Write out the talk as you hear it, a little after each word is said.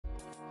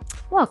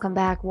Welcome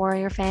back,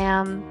 Warrior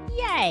fam.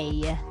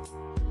 Yay.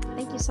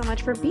 Thank you so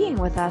much for being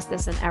with us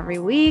this and every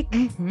week.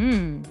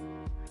 Hmm.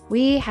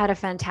 We had a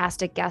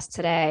fantastic guest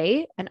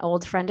today, an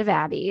old friend of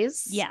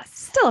Abby's. Yes.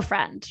 Still a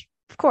friend,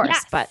 of course,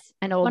 Yes. but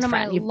an old One of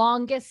friend. my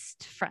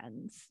longest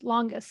friends,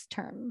 longest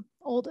term,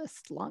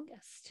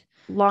 longest.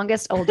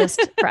 Longest, oldest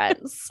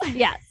friends.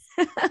 Yes.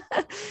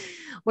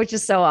 Which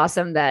is so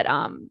awesome that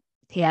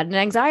he had an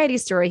anxiety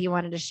story he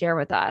wanted to share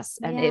with us.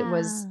 And it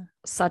was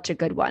such a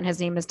good one.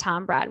 His name is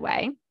Tom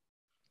Bradway.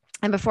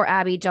 And before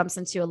Abby jumps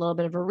into a little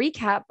bit of a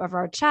recap of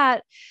our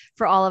chat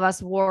for all of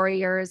us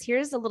warriors,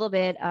 here's a little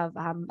bit of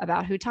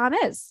about who Tom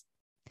is.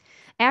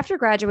 After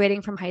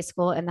graduating from high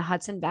school in the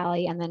Hudson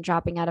Valley and then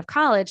dropping out of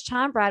college,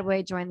 Tom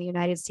Bradway joined the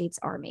United States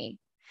Army.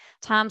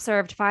 Tom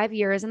served 5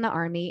 years in the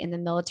Army in the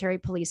Military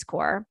Police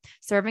Corps,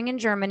 serving in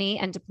Germany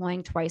and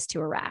deploying twice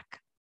to Iraq.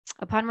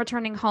 Upon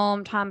returning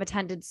home, Tom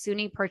attended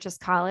SUNY Purchase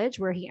College,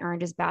 where he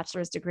earned his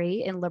bachelor's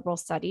degree in liberal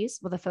studies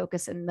with a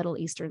focus in Middle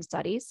Eastern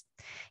studies.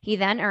 He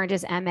then earned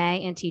his MA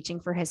in teaching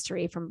for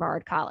history from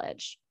Bard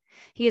College.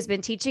 He has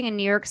been teaching in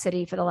New York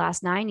City for the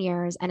last 9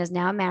 years and is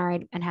now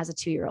married and has a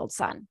 2-year-old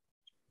son.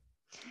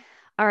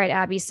 All right,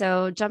 Abby.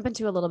 So jump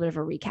into a little bit of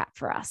a recap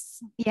for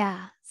us.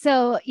 Yeah.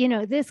 So,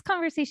 this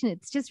conversation,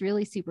 it's just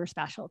really super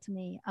special to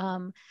me.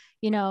 A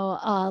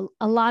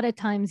lot of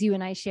times you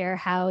and I share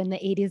how in the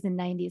 80s and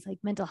 90s, like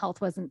mental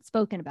health wasn't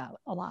spoken about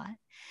a lot.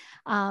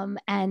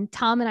 And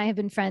Tom and I have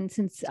been friends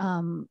since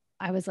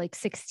I was like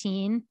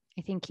 16.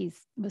 I think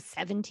was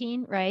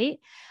 17, right?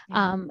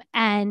 Yeah.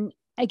 And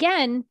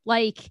again,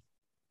 like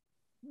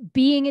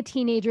being a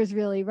teenager is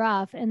really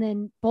rough. And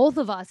then both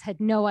of us had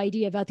no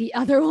idea about the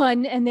other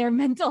one and their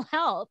mental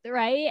health.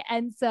 Right.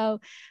 And so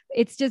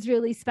it's just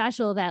really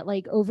special that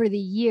like over the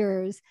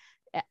years,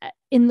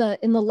 in the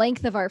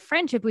length of our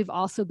friendship, we've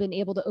also been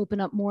able to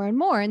open up more and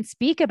more and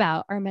speak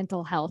about our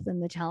mental health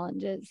and the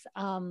challenges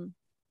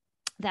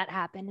that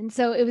happen. And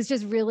so it was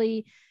just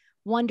really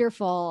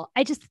wonderful.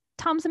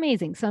 Tom's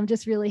amazing. So I'm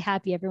just really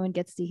happy everyone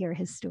gets to hear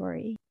his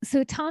story.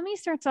 So Tommy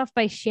starts off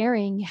by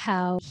sharing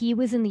how he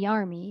was in the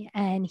Army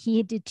and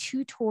he did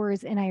 2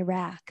 tours in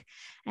Iraq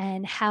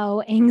and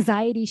how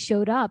anxiety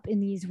showed up in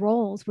these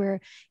roles where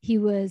he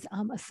was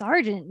a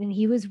sergeant and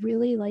he was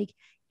really like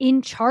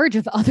in charge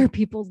of other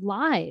people's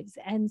lives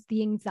and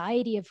the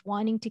anxiety of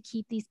wanting to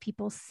keep these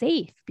people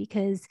safe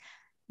because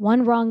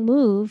one wrong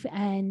move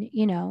and,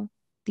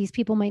 these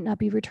people might not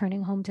be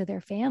returning home to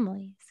their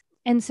families.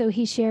 And so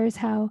he shares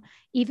how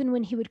even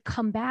when he would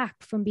come back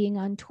from being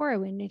on tour,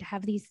 when he'd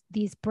have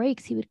these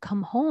breaks, he would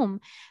come home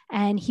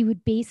and he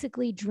would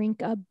basically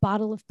drink a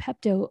bottle of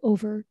Pepto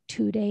over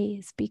 2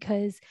 days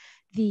because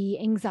the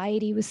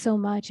anxiety was so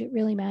much, it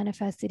really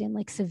manifested in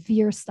like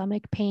severe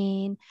stomach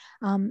pain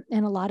and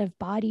a lot of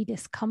body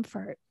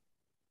discomfort.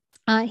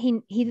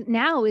 He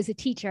now is a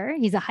teacher.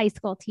 He's a high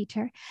school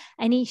teacher,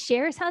 and he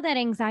shares how that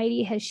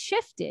anxiety has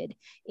shifted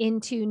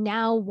into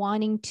now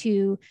wanting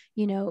to,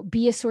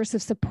 be a source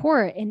of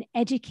support and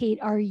educate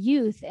our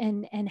youth,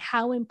 and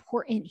how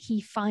important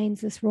he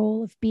finds this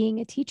role of being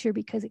a teacher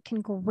because it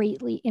can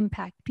greatly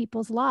impact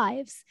people's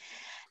lives.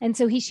 And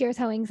so he shares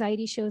how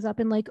anxiety shows up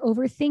in like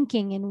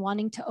overthinking and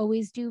wanting to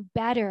always do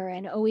better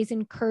and always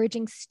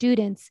encouraging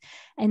students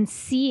and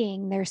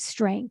seeing their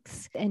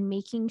strengths and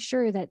making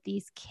sure that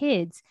these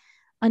kids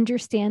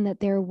understand that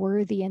they're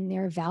worthy and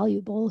they're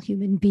valuable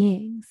human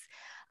beings.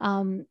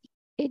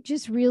 It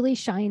just really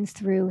shines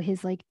through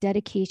his like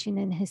dedication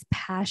and his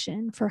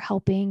passion for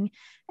helping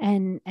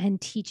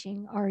and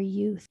teaching our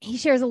youth. He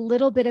shares a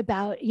little bit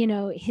about,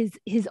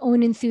 his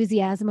own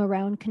enthusiasm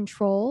around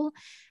control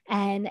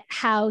and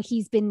how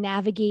he's been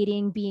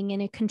navigating being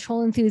a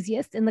control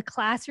enthusiast in the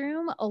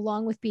classroom,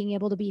 along with being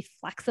able to be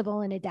flexible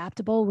and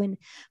adaptable when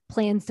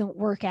plans don't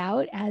work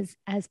out as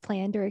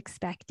planned or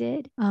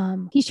expected.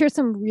 He shares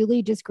some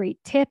really just great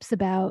tips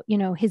about,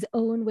 his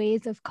own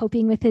ways of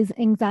coping with his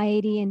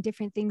anxiety and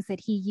different things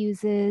that he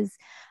uses.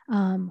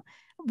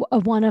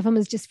 One of them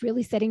is just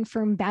really setting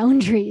firm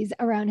boundaries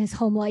around his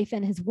home life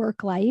and his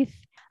work life.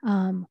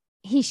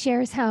 He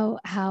shares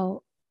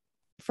how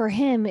for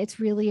him, it's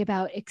really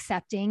about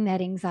accepting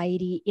that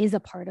anxiety is a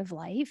part of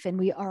life and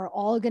we are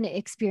all going to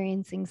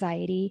experience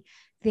anxiety.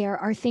 There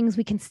are things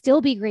we can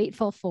still be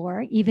grateful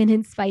for, even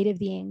in spite of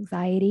the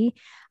anxiety.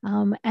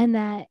 And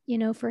that,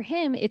 for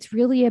him, it's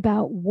really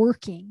about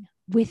working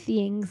with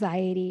the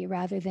anxiety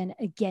rather than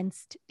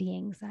against the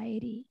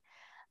anxiety.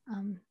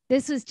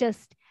 This was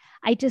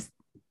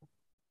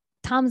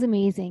Tom's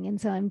amazing. And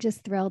so I'm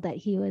just thrilled that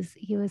he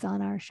was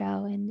on our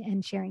show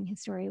and sharing his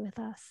story with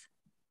us.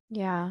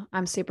 Yeah,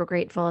 I'm super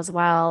grateful as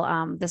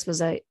well. This was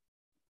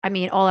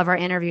all of our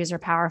interviews are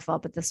powerful,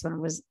 but this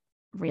one was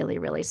really,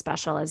 really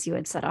special, as you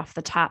had said off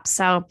the top.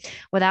 So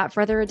without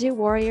further ado,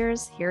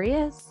 warriors, here he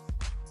is.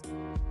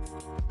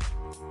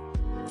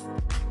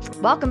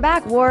 Welcome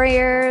back,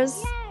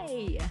 warriors.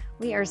 Yay!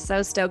 We are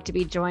so stoked to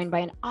be joined by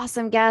an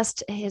awesome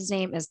guest. His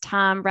name is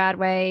Tom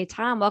Bradway.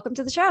 Tom, welcome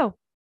to the show.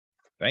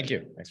 Thank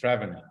you. Thanks for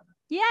having me.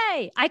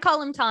 Yay! I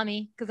call him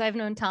Tommy because I've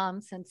known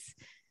Tom since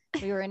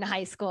we were in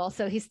high school.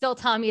 So he's still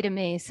Tommy to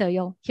me. So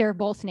you'll hear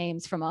both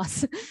names from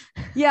us.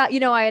 Yeah.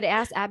 I had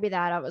asked Abby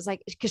that. I was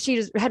like, because she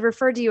just had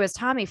referred to you as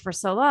Tommy for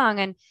so long,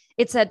 and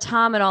it said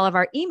Tom in all of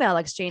our email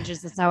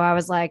exchanges. And so I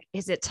was like,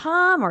 is it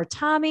Tom or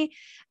Tommy?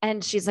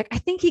 And she's like, I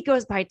think he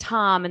goes by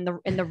Tom in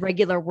the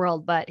regular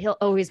world, but he'll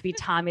always be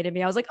Tommy to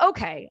me. I was like,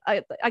 okay,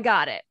 I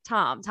got it.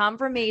 Tom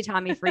for me,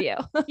 Tommy for you.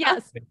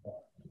 Yes.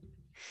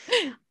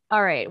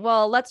 All right.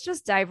 Well, let's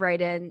just dive right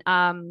in.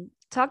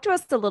 Talk to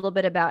us a little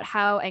bit about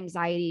how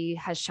anxiety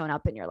has shown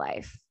up in your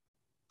life.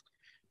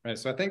 Right.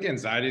 So I think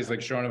anxiety is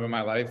like showing up in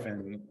my life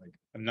in like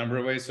a number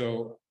of ways.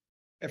 So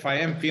if I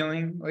am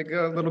feeling like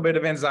a little bit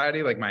of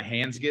anxiety, like my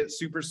hands get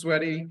super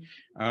sweaty,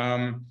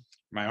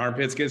 my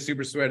armpits get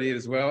super sweaty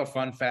as well.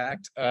 Fun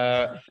fact.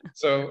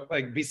 So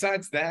like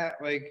besides that,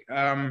 like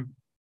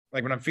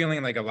when I'm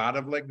feeling like a lot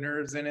of like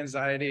nerves and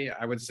anxiety,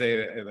 I would say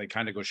it like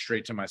kind of goes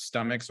straight to my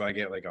stomach. So I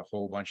get like a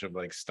whole bunch of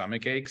like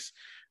stomach aches.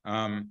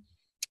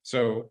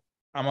 So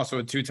I'm also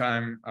a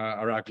 2-time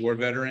Iraq war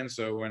veteran.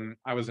 So when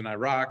I was in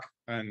Iraq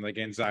and like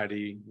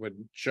anxiety would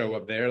show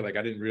up there, like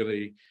I didn't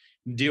really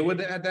deal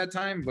with it at that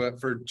time, but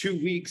for 2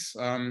 weeks,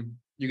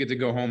 you get to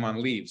go home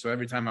on leave. So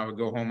every time I would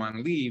go home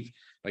on leave,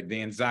 like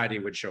the anxiety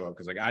would show up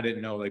because like I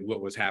didn't know like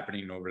what was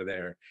happening over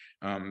there.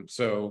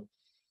 So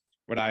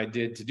what I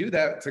did to do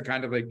that, to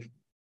kind of like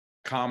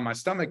calm my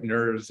stomach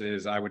nerves,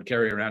 is I would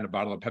carry around a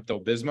bottle of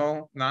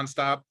Pepto-Bismol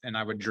nonstop, and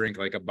I would drink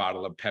like a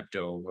bottle of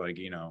Pepto, like,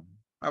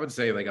 I would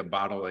say like a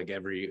bottle like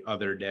every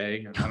other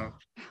day. I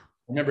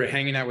remember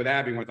hanging out with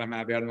Abby one time.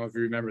 Abby, I don't know if you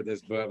remember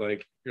this, but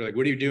like, you're like,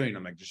 what are you doing?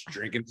 I'm like, just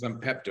drinking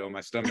some Pepto.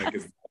 My stomach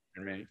is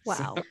bothering me.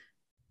 Wow. So,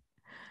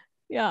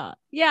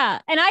 Yeah.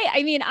 And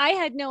I mean, I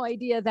had no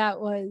idea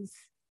that was,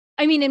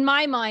 in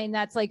my mind,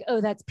 that's like, oh,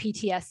 that's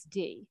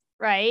PTSD.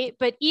 Right.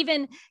 But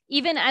even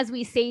as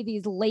we say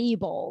these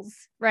labels,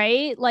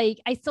 right, like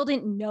I still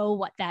didn't know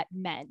what that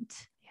meant.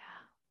 Yeah.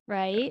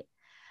 Right.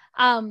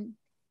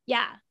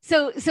 Yeah.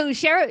 So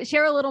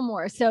share a little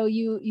more. So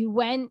you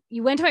went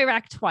to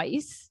Iraq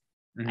twice.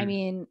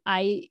 Mm-hmm.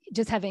 I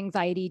just have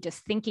anxiety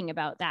just thinking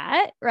about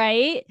that.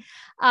 Right.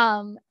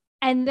 And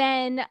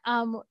then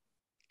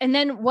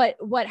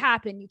what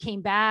happened? You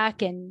came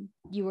back and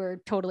you were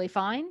totally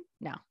fine?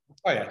 No.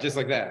 Oh yeah, just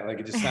like that. Like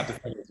it just snapped the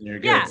fingers and you're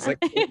good. Yeah. It's like,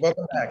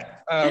 welcome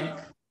back.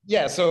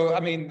 Yeah, so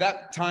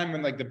that time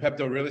when like the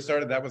Pepto really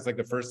started, that was like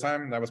the first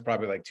time. That was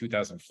probably like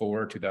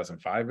 2004,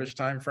 2005-ish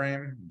time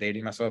frame,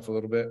 dating myself a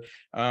little bit.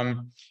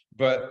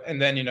 But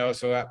and then,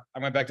 so I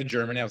went back to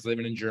Germany. I was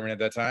living in Germany at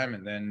that time.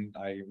 And then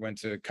I went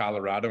to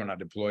Colorado and I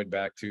deployed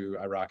back to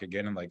Iraq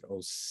again in like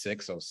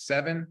 06,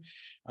 07.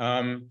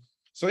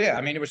 So yeah,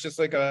 it was just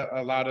like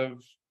a lot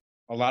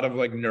of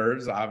like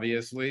nerves,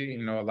 obviously,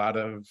 a lot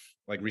of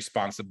like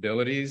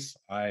responsibilities.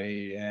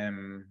 I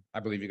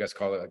believe you guys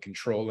call it a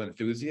control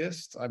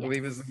enthusiast, I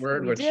believe is the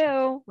word.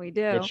 We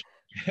do.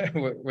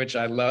 Which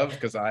I love,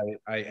 because I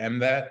am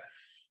that.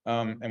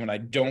 And when I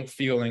don't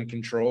feel in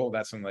control,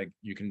 that's when like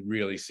you can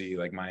really see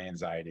like my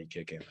anxiety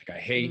kick in. Like I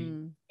hate,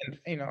 and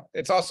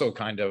it's also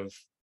kind of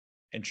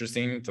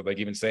interesting to like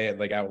even say it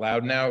like out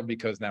loud now,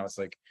 because now it's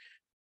like,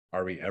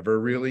 are we ever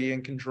really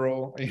in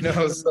control?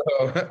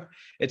 So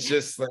it's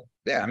just like,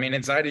 yeah,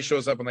 anxiety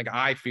shows up when like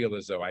I feel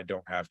as though I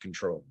don't have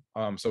control.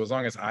 So as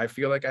long as I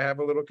feel like I have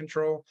a little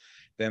control,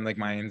 then like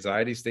my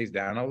anxiety stays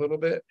down a little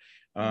bit.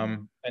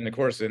 And of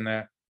course, in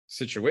that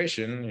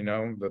situation,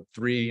 the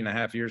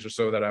 3.5 years or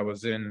so that I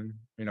was in,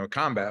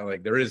 combat,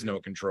 like there is no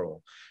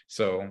control.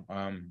 So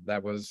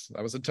that was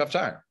a tough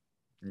time,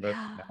 but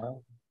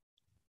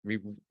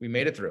we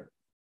made it through.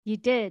 You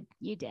did.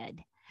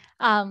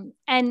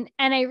 And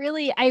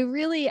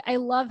I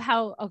love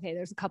how, okay,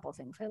 there's a couple of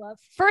things I love.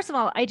 First of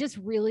all, I just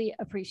really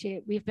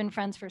appreciate, we've been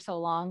friends for so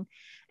long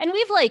and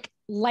we've like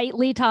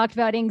lightly talked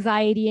about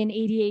anxiety and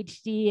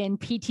ADHD and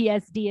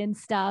PTSD and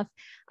stuff.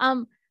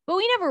 But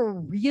we never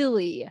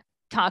really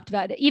talked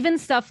about it. Even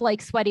stuff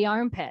like sweaty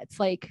armpits,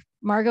 like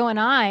Margot and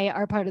I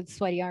are part of the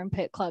Sweaty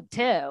Armpit Club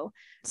too,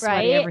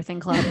 Sweaty right? Everything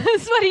Club.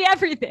 Sweaty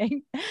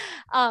everything.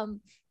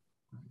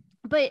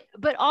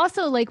 But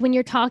also like when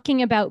you're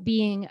talking about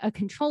being a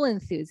control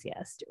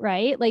enthusiast,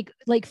 right?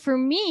 Like for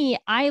me,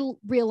 I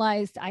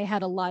realized I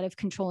had a lot of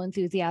control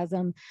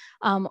enthusiasm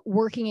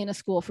working in a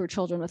school for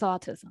children with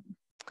autism.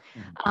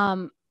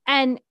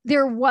 And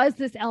there was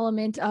this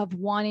element of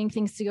wanting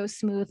things to go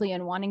smoothly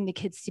and wanting the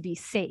kids to be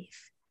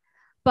safe.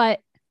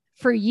 But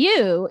for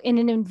you, in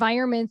an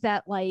environment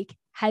that like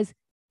has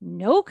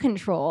no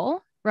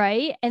control,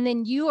 right? And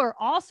then you are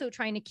also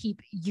trying to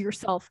keep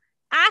yourself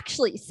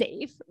actually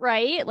safe,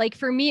 right? Like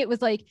for me, it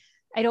was like,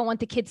 I don't want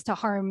the kids to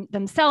harm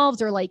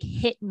themselves or like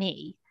hit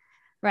me,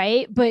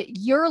 right? But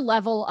your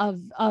level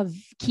of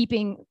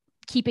keeping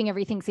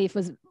everything safe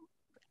was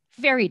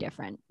very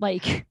different.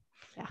 Like,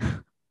 yeah,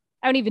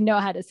 I don't even know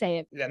how to say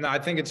it. Yeah, no, I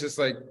think it's just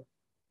like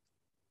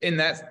in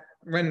that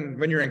when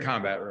you're in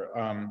combat,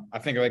 I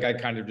think like I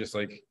kind of just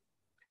like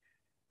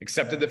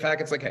accepted the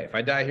fact. It's like, hey, if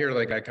I die here,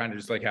 like I kind of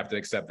just like have to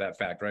accept that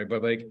fact, right?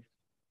 But like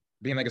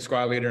being like a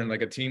squad leader and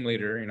like a team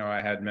leader, you know,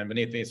 I had men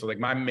beneath me. So like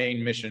my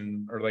main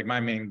mission or like my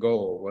main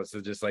goal was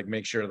to just like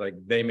make sure like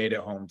they made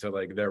it home to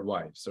like their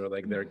wives or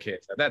like their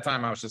kids. At that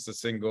time, I was just a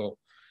single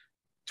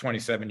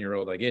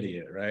 27-year-old like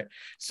idiot, right?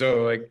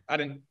 So like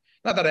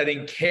not that I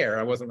didn't care.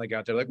 I wasn't like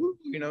out there like,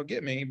 you know,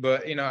 get me.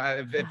 But you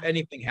know, if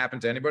anything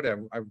happened to anybody,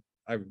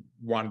 I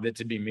wanted it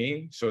to be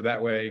me. So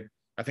that way,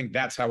 I think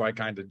that's how I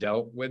kind of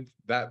dealt with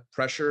that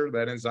pressure,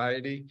 that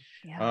anxiety.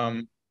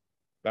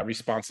 That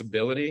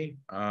responsibility.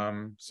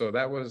 So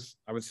that was,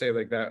 I would say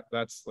like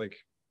that's like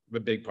the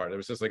big part. There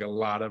was just like a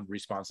lot of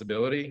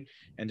responsibility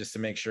and just to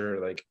make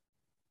sure like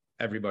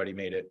everybody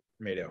made it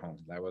home.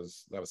 That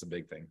was a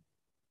big thing.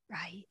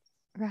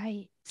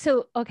 Right.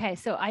 So, okay.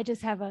 So I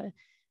just have a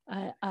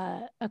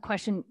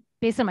question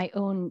based on my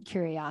own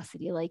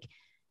curiosity. Like,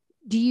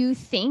 do you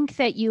think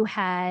that you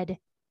had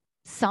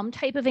some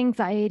type of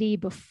anxiety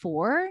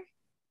before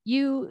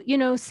you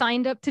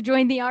signed up to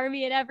join the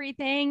Army and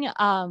everything?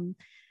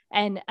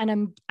 And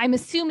I'm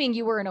assuming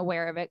you weren't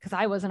aware of it because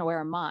I wasn't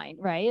aware of mine,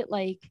 right?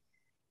 Like,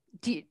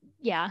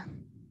 yeah.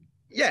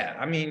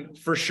 I mean,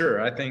 for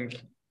sure. I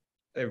think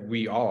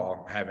we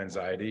all have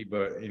anxiety,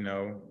 but you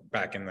know,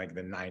 back in like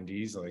the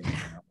 90s, like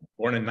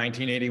born in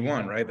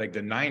 1981, right? Like the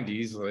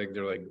 90s, like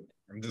they're like,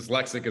 I'm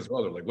dyslexic as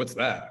well. They're like, what's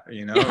that?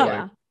 You know,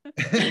 like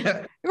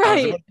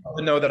right.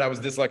 I know that I was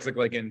dyslexic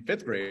like in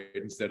 5th grade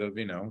instead of,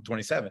 you know,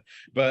 27.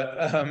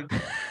 But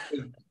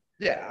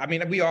yeah, I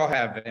mean, we all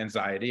have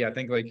anxiety. I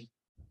think like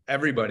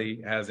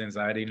everybody has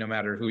anxiety, no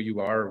matter who you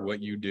are or what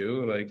you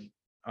do. Like,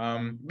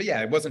 but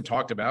yeah, it wasn't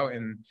talked about.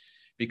 And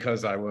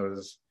because I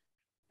was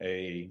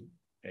a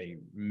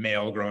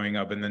male growing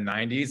up in the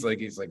 90s, like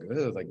he's like,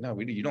 oh, like, no,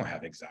 you don't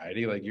have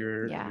anxiety. Like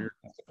you're not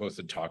supposed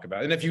to talk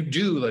about it. And if you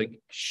do, like,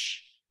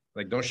 shh,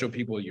 like don't show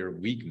people your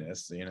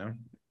weakness, you know?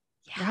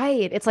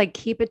 Right. It's like,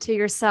 keep it to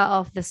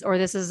yourself. This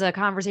is a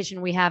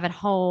conversation we have at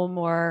home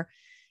or,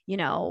 you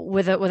know,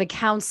 with a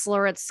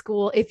counselor at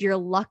school, if you're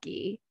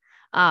lucky.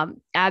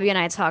 Abby and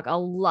I talk a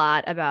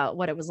lot about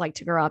what it was like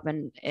to grow up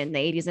in the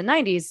 80s and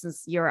 90s,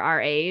 since you're our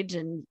age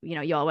and, you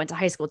know, you all went to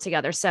high school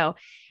together. So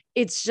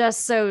it's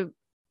just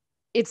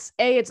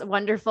it's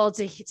wonderful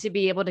to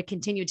be able to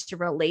continue to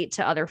relate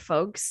to other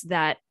folks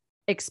that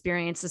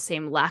experience the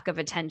same lack of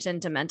attention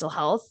to mental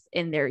health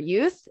in their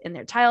youth, in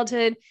their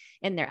childhood,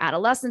 in their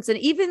adolescence, and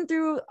even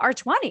through our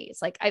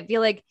 20s. Like, I feel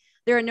like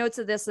there are notes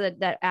of this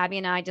that Abby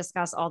and I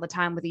discuss all the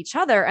time with each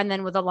other. And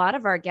then with a lot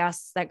of our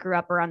guests that grew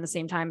up around the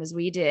same time as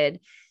we did,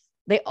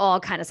 they all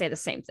kind of say the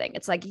same thing.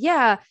 It's like,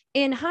 yeah,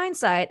 in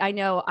hindsight, I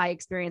know I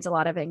experienced a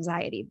lot of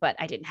anxiety, but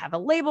I didn't have a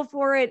label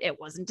for it. It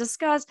wasn't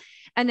discussed.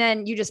 And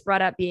then you just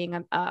brought up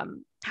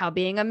how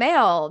being a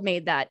male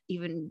made that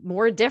even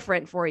more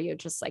different for you.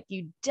 Just like,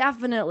 you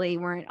definitely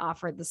weren't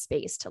offered the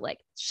space to like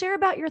share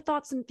about your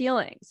thoughts and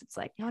feelings. It's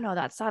like, no,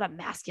 that's not a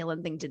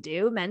masculine thing to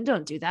do. Men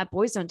don't do that.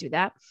 Boys don't do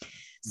that.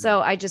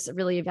 So I just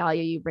really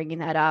value you bringing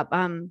that up.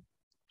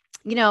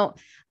 You know,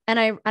 and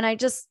I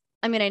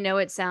mean, I know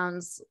it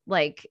sounds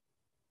like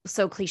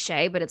so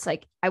cliche, but it's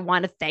like, I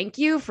want to thank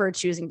you for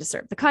choosing to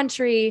serve the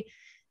country,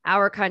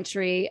 our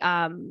country,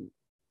 and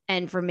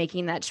for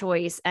making that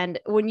choice. And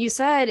when you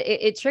said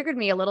it triggered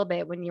me a little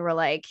bit when you were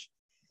like,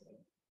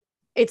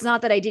 it's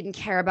not that I didn't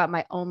care about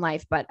my own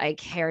life, but I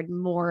cared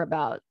more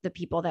about the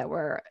people that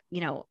were,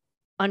 you know,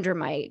 under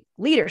my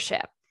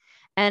leadership.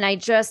 And I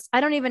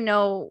don't even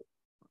know,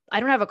 I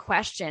don't have a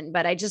question,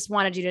 but I just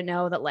wanted you to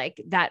know that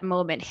like that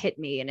moment hit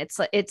me. And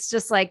it's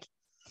just like,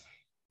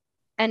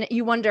 and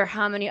you wonder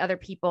how many other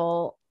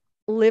people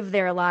live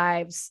their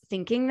lives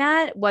thinking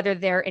that, whether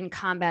they're in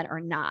combat or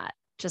not.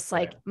 Just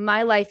like,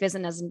 my life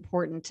isn't as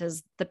important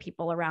as the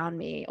people around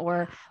me,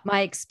 or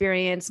my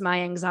experience,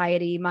 my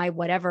anxiety, my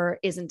whatever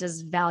isn't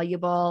as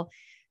valuable,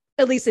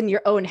 at least in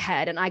your own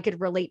head. And I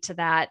could relate to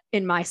that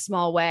in my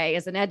small way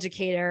as an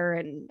educator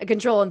and a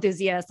control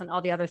enthusiast and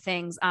all the other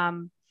things.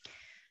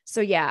 So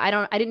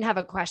yeah, I didn't have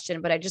a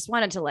question, but I just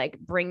wanted to like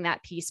bring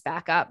that piece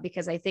back up,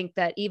 because I think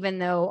that even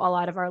though a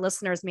lot of our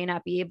listeners may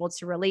not be able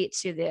to relate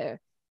to the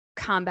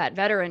combat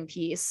veteran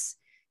piece,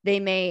 they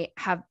may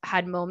have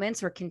had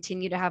moments or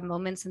continue to have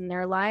moments in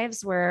their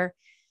lives where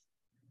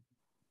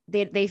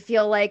they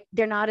feel like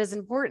they're not as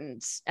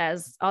important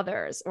as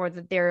others, or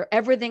that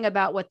everything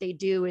about what they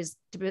do is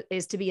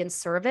to be in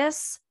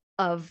service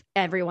of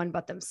everyone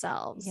but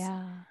themselves.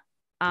 Yeah.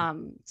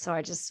 So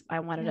I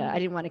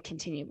didn't want to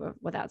continue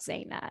without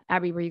saying that.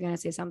 Abby, were you going to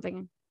say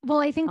something? Well,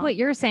 I think what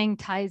you're saying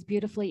ties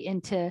beautifully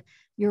into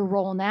your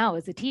role now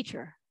as a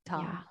teacher,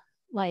 Tom. Yeah.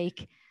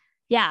 Like,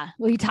 yeah,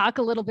 will you talk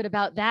a little bit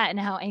about that and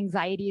how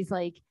anxiety is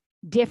like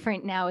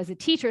different now as a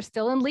teacher,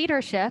 still in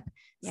leadership,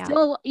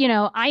 still, you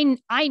know,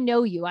 I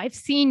know you, I've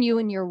seen you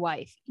and your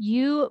wife,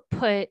 you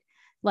put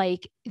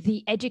like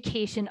the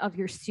education of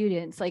your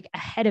students, like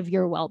ahead of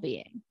your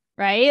well-being,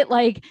 right?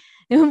 Like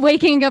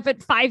waking up at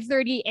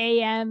 5:30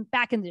 a.m.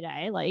 back in the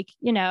day, like,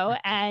 you know,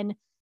 and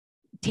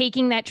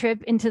taking that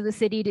trip into the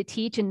city to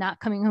teach and not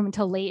coming home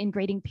until late and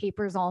grading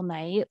papers all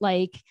night.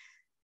 Like,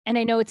 and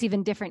I know it's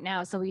even different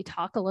now. So we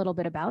talk a little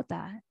bit about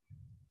that.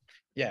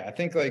 Yeah, I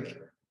think like,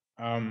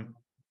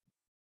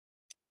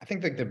 I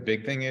think like the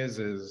big thing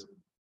is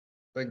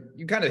like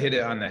you kind of hit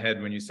it on the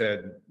head when you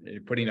said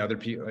putting other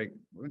people, like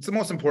it's the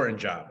most important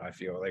job, I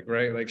feel like,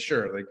 right? Like,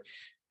 sure, like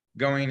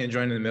going and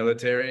joining the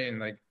military, and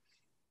like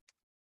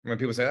when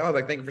people say, oh,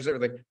 like, thank you for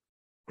serving, like,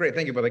 great,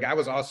 thank you. But like, I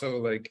was also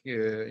like,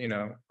 you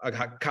know, a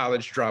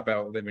college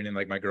dropout living in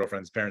like my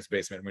girlfriend's parents'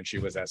 basement when she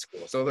was at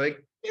school. So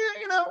like, yeah,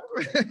 you know,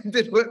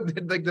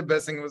 did like the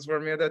best thing was for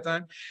me at that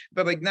time.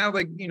 But like now,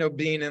 like, you know,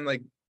 being in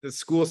like the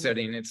school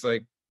setting, it's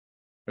like,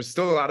 there's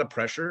still a lot of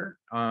pressure.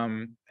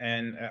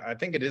 And I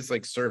think it is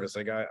like service.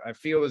 Like I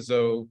feel as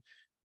though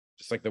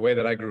just like the way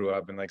that I grew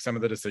up and like some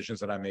of the decisions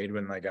that I made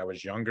when like I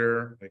was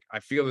younger, like I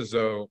feel as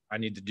though I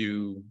need to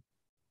do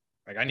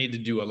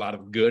a lot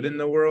of good in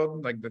the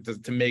world, like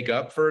to make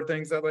up for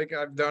things that like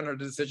I've done or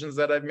decisions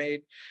that I've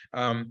made.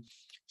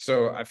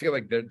 So I feel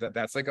like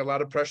that's like a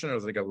lot of pressure.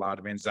 There's like a lot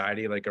of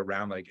anxiety, like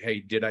around like, hey,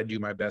 did I do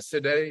my best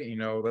today? You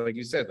know, like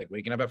you said, like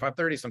waking up at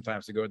 5:30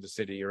 sometimes to go to the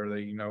city, or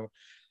like, you know,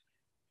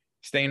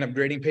 staying up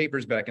grading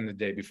papers back in the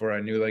day before I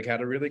knew like how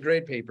to really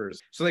grade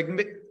papers. So like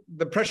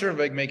the pressure of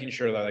like making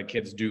sure that like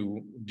kids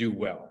do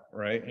well,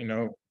 right? You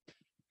know,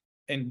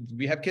 and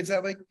we have kids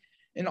that like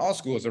in all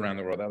schools around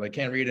the world that like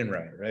can't read and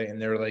write, right? And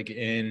they're like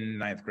in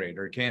ninth grade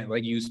or can't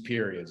like use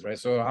periods, right?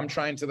 So I'm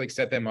trying to like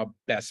set them up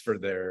best for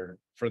their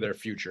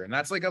future. And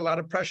that's like a lot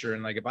of pressure.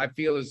 And like if I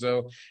feel as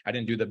though I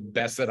didn't do the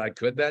best that I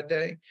could that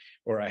day,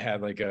 or I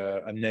had like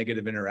a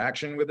negative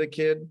interaction with a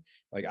kid,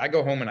 like I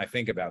go home and I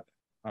think about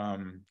that.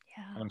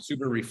 I'm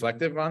super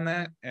reflective on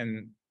that.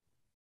 And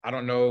I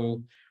don't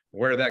know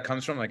where that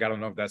comes from. Like, I don't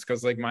know if that's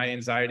because like my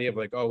anxiety of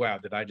like, oh, wow,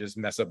 did I just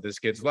mess up this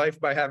kid's life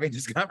by having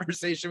this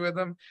conversation with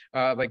them?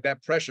 Like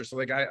that pressure. So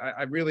like,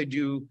 I really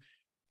do.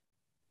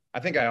 I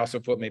think I also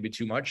put maybe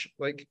too much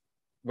like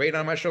weight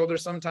on my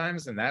shoulders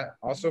sometimes. And that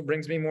also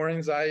brings me more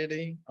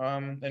anxiety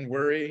and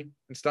worry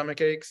and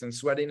stomach aches and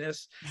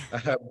sweatiness.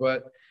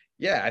 But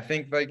yeah, I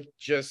think like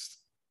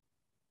just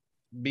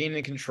being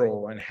in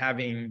control and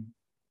having,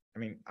 I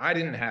mean, I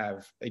didn't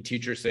have a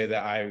teacher say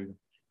that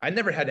I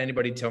never had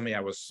anybody tell me I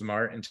was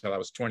smart until I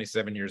was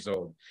 27 years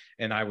old.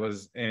 And I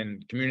was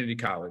in community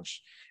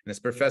college. And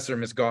this professor,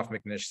 Miss Goff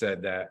McNish,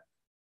 said that,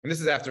 and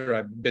this is after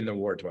I've been to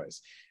war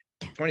twice,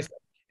 27.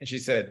 And she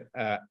said,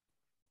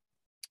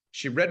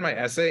 she read my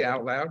essay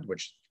out loud,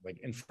 which like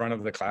in front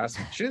of the class.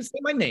 She didn't say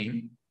my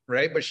name,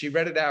 right? But she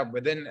read it out.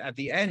 But then at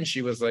the end,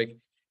 she was like,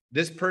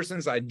 this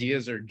person's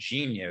ideas are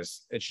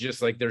genius. It's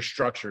just like their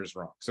structure is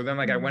wrong. So then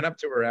like I went up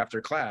to her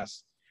after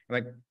class.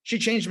 Like she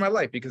changed my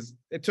life because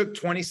it took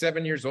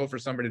 27 years old for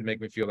somebody to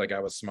make me feel like I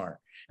was smart.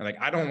 And like,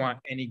 I don't want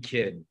any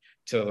kid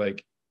to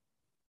like,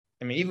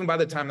 I mean, even by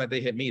the time that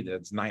they hit me,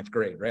 that's ninth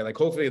grade, right? Like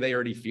hopefully they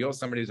already feel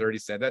somebody's already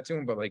said that to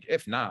them, but like,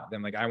 if not,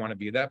 then like, I want to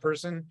be that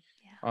person.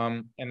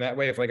 And that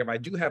way, if I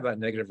do have that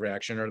negative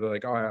reaction, or they're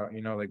like, oh,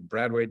 you know, like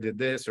Bradway did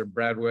this, or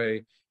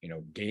Bradway, you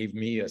know, gave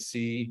me a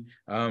C,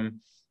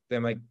 then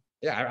like,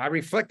 yeah, I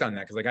reflect on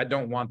that because like I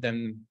don't want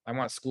them. I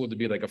want school to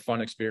be like a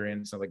fun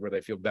experience and like where they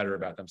feel better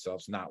about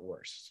themselves, not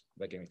worse,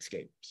 like an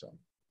escape. So,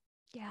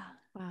 yeah,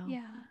 wow,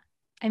 yeah.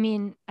 I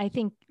mean, I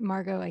think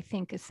Margot,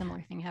 a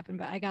similar thing happened,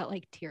 but I got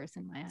like tears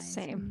in my eyes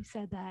when you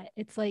said that.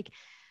 It's like,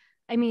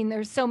 I mean,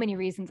 there's so many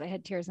reasons I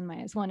had tears in my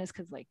eyes. One is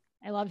because like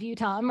I love you,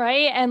 Tom,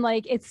 right? And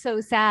like it's so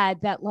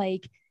sad that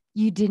like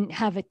you didn't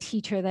have a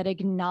teacher that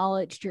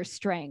acknowledged your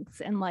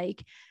strengths and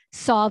like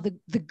saw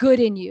the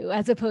good in you,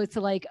 as opposed to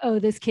like, oh,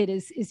 this kid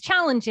is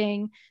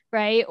challenging,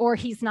 right? Or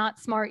he's not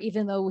smart,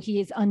 even though he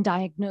is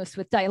undiagnosed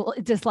with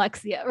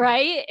dyslexia,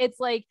 right? It's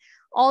like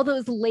all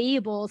those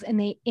labels, and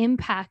they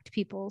impact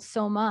people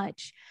so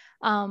much.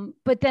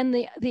 But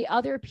then the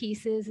other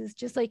pieces is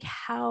just like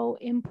how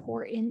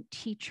important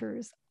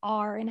teachers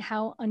are and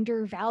how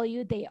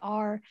undervalued they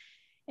are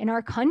in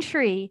our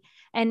country,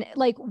 and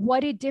like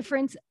what a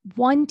difference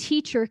one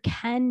teacher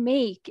can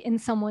make in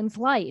someone's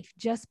life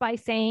just by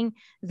saying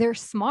they're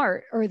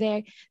smart, or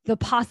the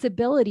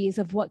possibilities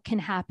of what can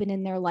happen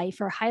in their life,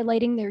 or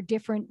highlighting their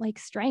different like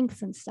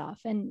strengths and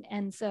stuff.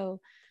 And so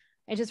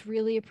I just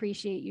really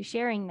appreciate you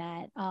sharing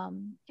that,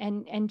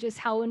 and just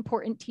how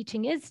important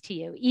teaching is to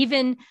you,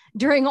 even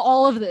during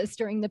all of this,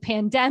 during the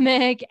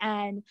pandemic,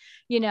 and,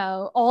 you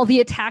know, all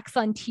the attacks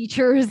on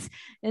teachers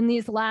in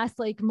these last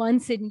like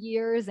months and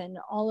years, and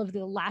all of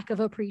the lack of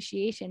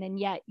appreciation. And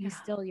yet you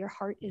still, your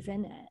heart is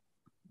in it.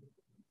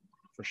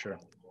 For sure.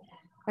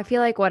 I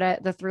feel like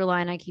the through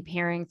line I keep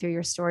hearing through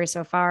your story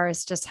so far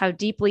is just how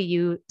deeply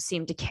you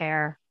seem to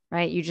care,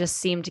 right? You just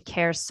seem to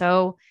care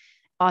so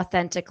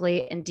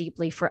authentically and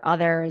deeply for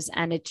others,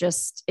 and it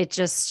just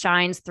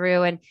shines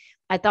through. And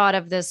I thought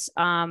of this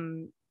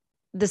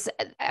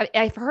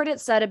I've heard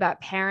it said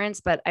about parents,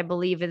 but I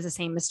believe it's the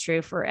same is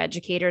true for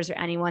educators or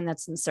anyone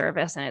that's in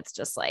service. And it's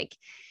just like,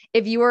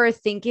 if you are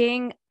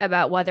thinking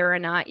about whether or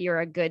not you're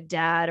a good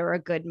dad or a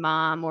good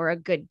mom or a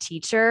good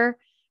teacher,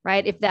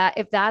 right?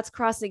 If that's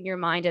crossing your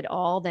mind at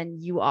all, then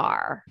you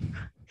are.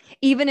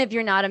 Even if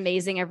you're not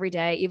amazing every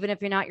day, even if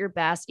you're not your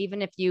best,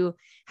 even if you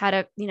had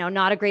a, you know,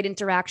 not a great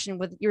interaction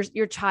with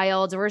your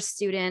child or a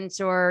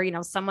student, or, you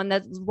know, someone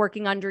that's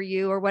working under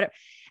you or whatever,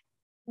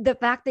 the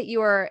fact that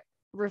you are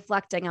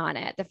reflecting on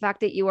it, the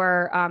fact that you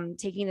are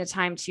taking the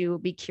time to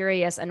be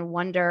curious and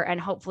wonder and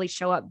hopefully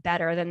show up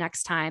better the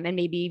next time, and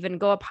maybe even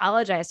go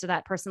apologize to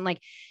that person,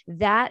 like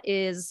that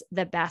is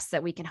the best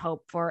that we can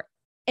hope for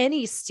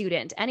any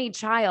student, any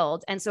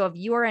child. And so if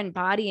you are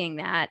embodying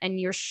that and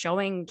you're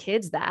showing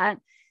kids that,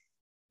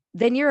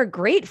 then you're a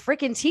great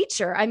freaking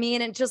teacher. I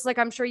mean, and just like,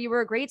 I'm sure you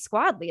were a great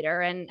squad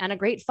leader and a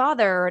great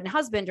father and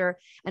husband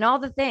and all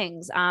the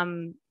things.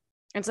 And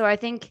so I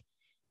think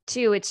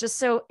too, it's just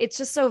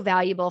so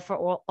valuable for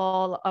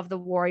all of the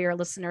warrior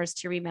listeners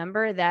to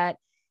remember that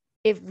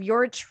if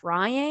you're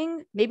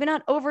trying, maybe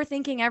not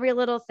overthinking every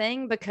little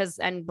thing, because,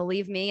 and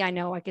believe me, I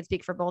know I could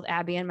speak for both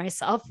Abby and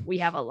myself. We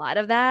have a lot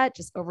of that,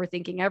 just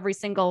overthinking every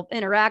single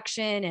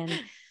interaction and,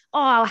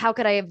 oh, how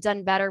could I have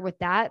done better with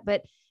that?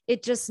 But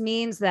it just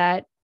means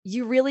that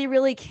you really,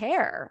 really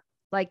care.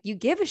 Like you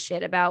give a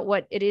shit about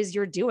what it is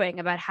you're doing,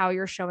 about how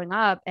you're showing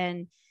up.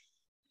 And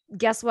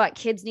guess what?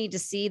 Kids need to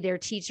see their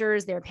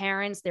teachers, their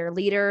parents, their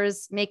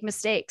leaders make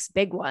mistakes,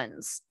 big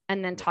ones,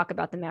 and then talk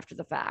about them after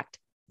the fact.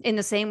 In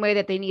the same way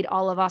that they need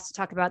all of us to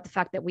talk about the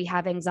fact that we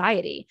have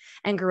anxiety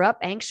and grew up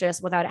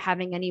anxious without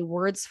having any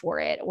words for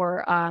it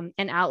or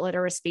an outlet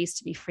or a space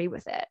to be free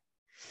with it.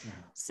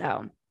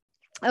 So,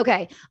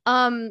 okay.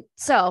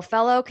 So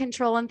fellow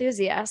control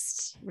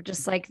enthusiasts, we're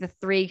just like the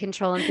 3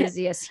 control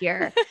enthusiasts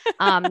here.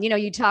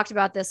 You talked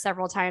about this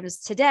several times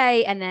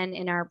today, and then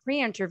in our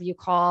pre-interview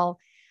call,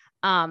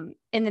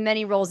 in the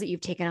many roles that you've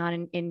taken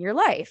on in your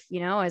life,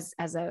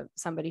 as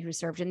somebody who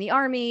served in the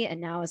Army and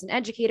now as an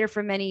educator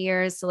for many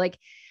years. So like,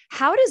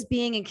 how does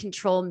being in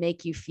control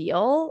make you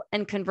feel?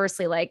 And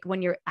conversely, like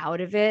when you're out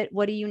of it,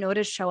 what do you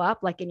notice show up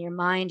like in your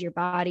mind, your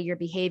body, your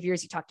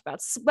behaviors? You talked about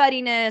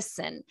sweatiness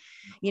and,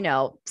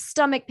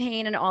 stomach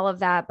pain and all of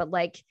that. But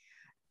like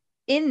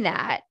in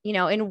that,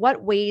 in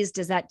what ways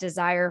does that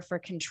desire for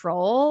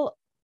control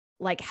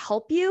like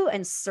help you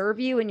and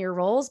serve you in your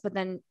roles? But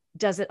then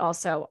does it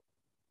also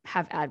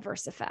have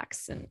adverse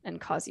effects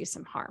and cause you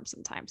some harm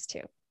sometimes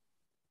too?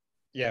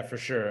 Yeah, for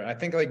sure. I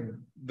think like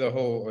the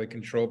whole like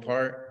control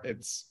part,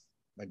 it's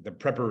like the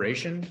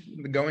preparation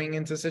going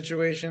into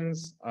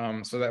situations.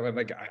 So that way,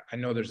 like I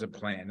know there's a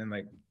plan. And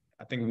like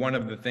I think one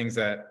of the things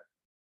that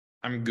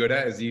I'm good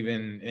at is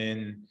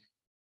even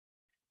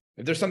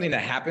if there's something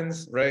that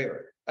happens, right?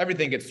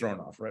 Everything gets thrown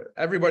off, right?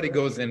 Everybody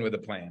goes in with a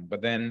plan,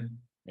 but then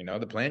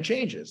the plan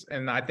changes.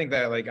 And I think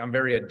that like I'm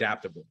very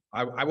adaptable.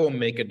 I will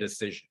make a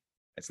decision.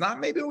 It's not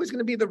maybe always going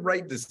to be the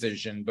right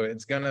decision, but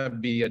it's going to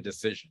be a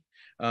decision.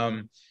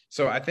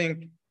 So I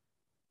think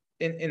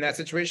in that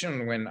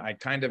situation, when I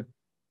kind of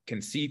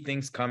can see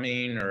things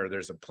coming or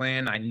there's a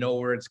plan, I know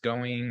where it's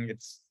going.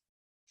 It's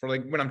for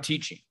like when I'm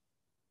teaching.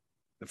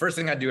 The first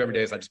thing I do every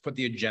day is I just put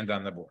the agenda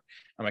on the board.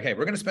 I'm like, hey,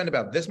 we're going to spend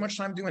about this much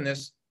time doing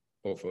this,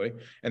 hopefully,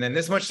 and then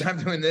this much time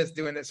doing this.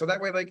 So that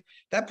way, like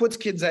that puts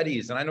kids at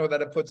ease. And I know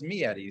that it puts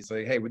me at ease.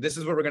 Like, hey, this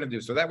is what we're going to do.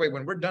 So that way,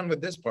 when we're done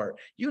with this part,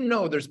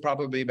 there's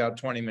probably about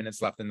 20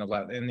 minutes left in the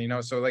left.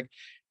 And, so like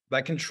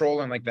that control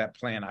and like that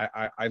plan,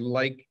 I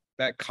like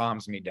that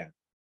calms me down,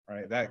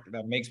 right? That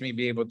makes me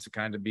be able to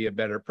kind of be a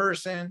better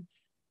person.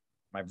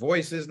 My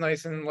voice is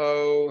nice and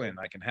low and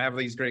I can have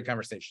these great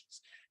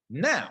conversations.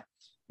 Now,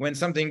 when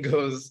something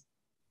goes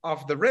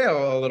off the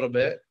rail a little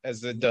bit,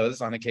 as it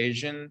does on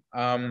occasion,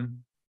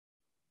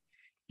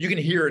 you can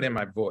hear it in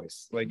my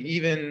voice. Like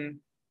even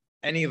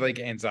any like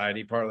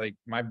anxiety part, like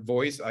my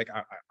voice, like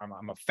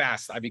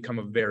I become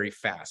a very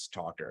fast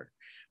talker.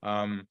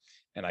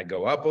 And I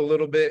go up a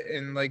little bit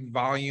in like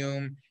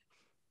volume,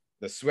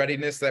 the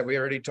sweatiness that we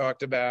already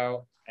talked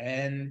about.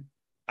 And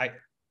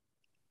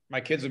my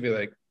kids would be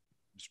like,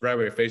 Mr.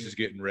 Bradway, your face is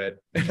getting red.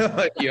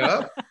 Like,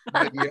 yeah.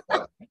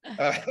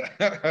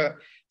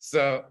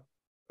 So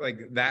like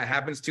that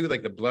happens too.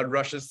 Like the blood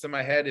rushes to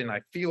my head and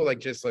I feel like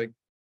just like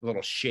a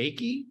little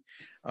shaky.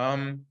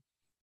 And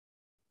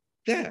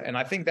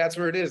I think that's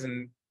where it is.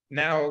 And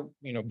now,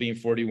 being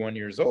 41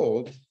 years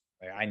old,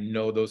 I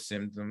know those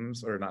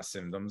symptoms, or not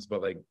symptoms,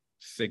 but like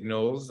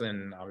signals.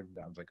 And I was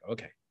like,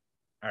 okay,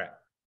 all right,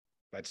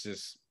 let's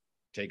just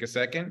take a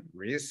second,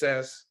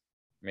 reassess,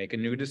 make a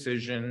new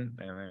decision,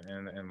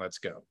 and let's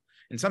go.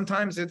 And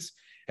sometimes it's,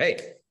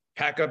 hey,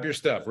 pack up your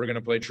stuff, we're going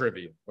to play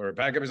trivia, or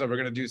pack up your stuff, we're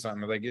going to do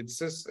something. Like it's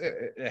just,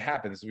 it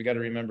happens. We got to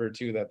remember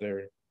too that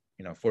they're,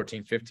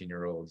 14,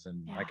 15-year-olds,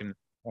 and I can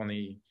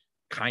only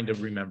kind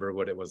of remember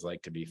what it was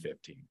like to be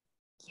 15.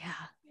 Yeah,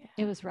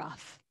 it was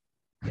rough.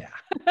 Yeah.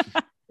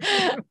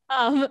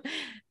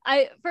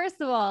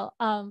 First of all,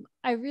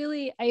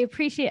 I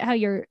appreciate how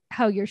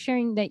you're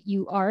sharing that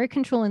you are a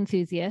control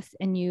enthusiast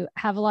and you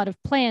have a lot of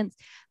plans,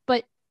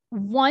 but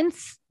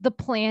once the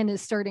plan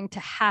is starting to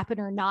happen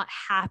or not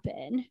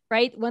happen,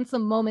 right? Once the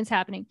moment's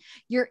happening,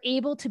 you're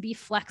able to be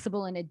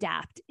flexible and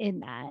adapt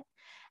in that.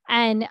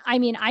 And I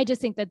mean, I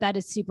just think that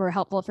is super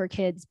helpful for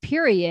kids,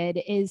 period,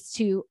 is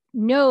to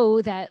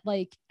know that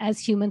like as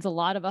humans, a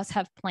lot of us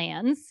have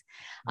plans,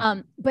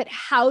 but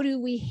how do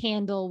we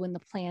handle when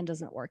the plan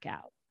doesn't work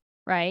out?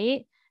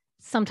 Right.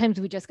 sometimes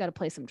we just got to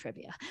play some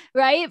trivia,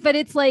 right? But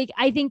it's like,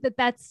 I think that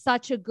that's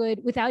such a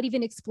good, without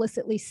even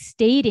explicitly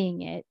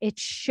stating it,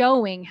 it's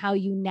showing how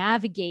you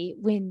navigate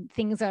when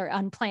things are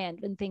unplanned,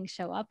 when things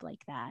show up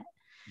like that.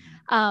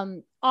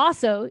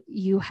 Also,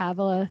 you have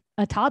a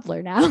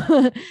toddler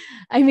now.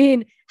 I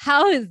mean,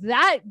 how is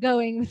that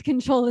going with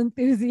control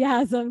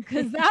enthusiasm?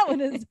 Because that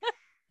one is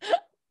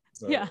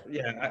So,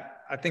 yeah,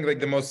 I think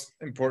like the most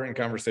important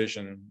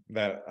conversation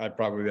that I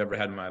probably ever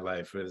had in my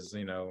life is,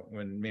 you know,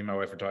 when me and my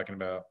wife were talking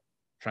about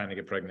trying to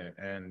get pregnant,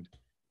 and it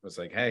was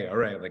like, hey, all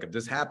right, like if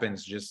this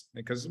happens, just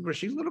because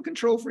she's a little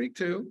control freak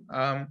too.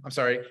 I'm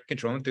sorry,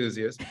 control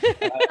enthusiast.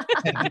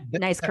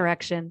 Nice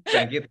correction.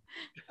 Thank you.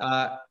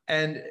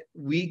 And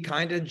we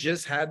kind of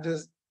just had to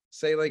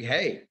say like,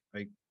 hey,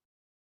 like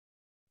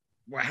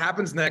what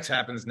happens next,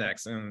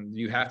 and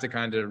you have to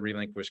kind of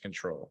relinquish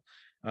control.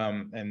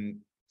 And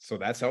so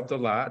that's helped a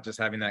lot, just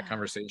having that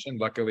conversation.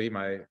 Luckily,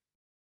 my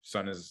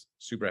son is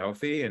super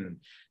healthy and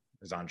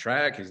is on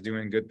track. He's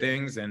doing good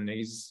things, and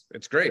it's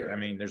great. I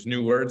mean, there's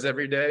new words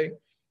every day.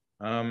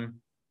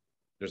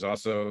 There's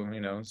also,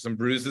 you know, some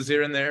bruises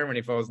here and there when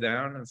he falls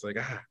down. And it's like,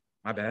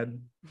 my bad.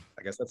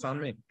 I guess that's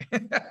on me.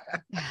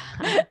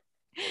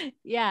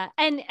 Yeah.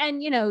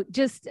 And, you know,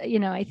 just, you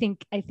know, I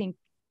think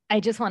I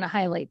just want to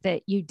highlight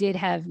that you did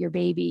have your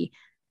baby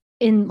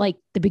in like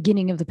the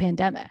beginning of the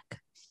pandemic.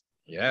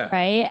 Yeah.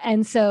 Right.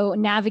 And so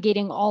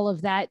navigating all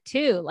of that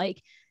too, like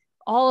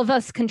all of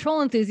us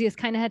control enthusiasts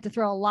kind of had to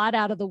throw a lot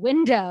out of the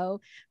window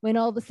when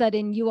all of a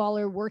sudden you all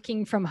are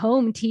working from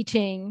home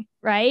teaching,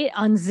 right,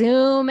 on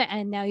Zoom.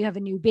 And now you have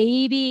a new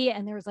baby.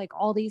 And there's like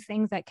all these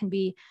things that can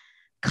be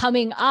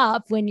coming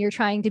up when you're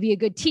trying to be a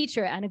good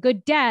teacher and a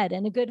good dad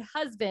and a good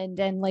husband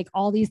and like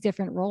all these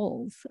different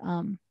roles.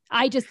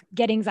 I just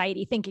get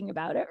anxiety thinking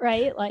about it.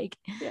 Right. Like,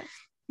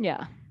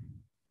 yeah.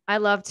 I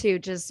love to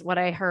just what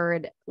I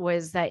heard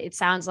was that it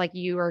sounds like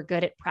you are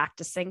good at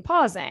practicing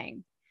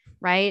pausing,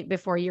 right?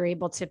 Before you're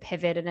able to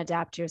pivot and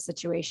adapt to a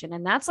situation.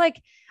 And that's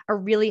like a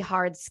really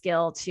hard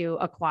skill to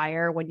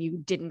acquire when you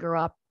didn't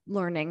grow up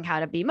learning how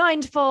to be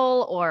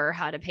mindful or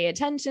how to pay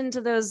attention to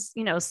those,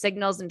 you know,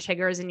 signals and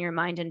triggers in your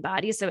mind and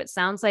body. So it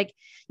sounds like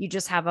you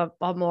just have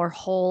a more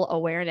whole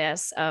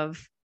awareness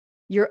of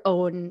your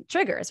own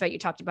triggers, right? You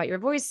talked about your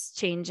voice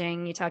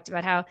changing. You talked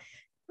about how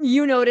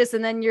you notice,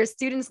 and then your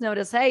students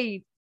notice,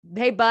 hey,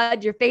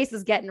 bud, your face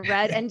is getting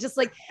red. And just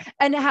like,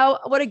 and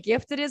what a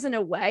gift it is in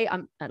a way.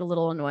 I'm a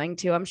little annoying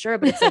too, I'm sure,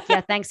 but it's like,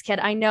 yeah, thanks kid.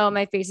 I know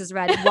my face is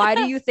red. Why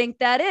do you think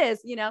that is?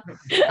 You know?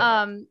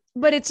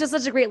 But it's just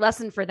such a great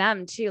lesson for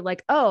them too.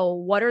 Like, oh,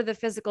 what are the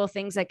physical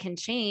things that can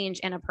change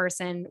in a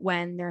person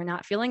when they're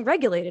not feeling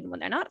regulated, when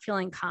they're not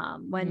feeling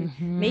calm, when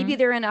maybe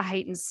they're in a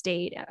heightened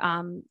state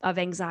of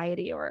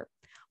anxiety or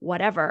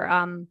whatever.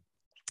 And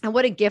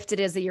what a gift it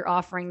is that you're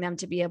offering them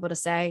to be able to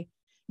say,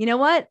 you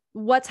know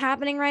what's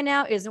happening right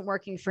now isn't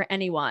working for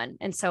anyone.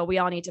 And so we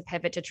all need to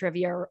pivot to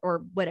trivia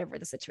or whatever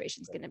the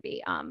situation is going to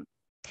be.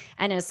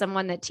 And as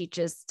someone that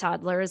teaches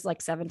toddlers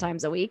like 7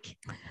 times a week,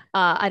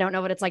 I don't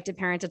know what it's like to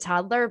parent a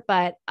toddler,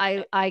 but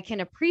I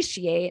can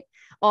appreciate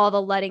all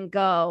the letting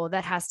go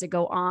that has to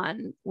go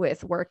on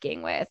with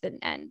working with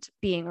and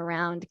being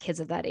around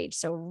kids of that age.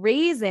 So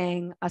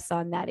raising a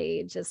son that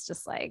age is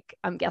just like,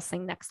 I'm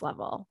guessing next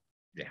level.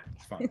 Yeah,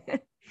 it's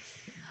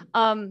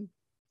fun.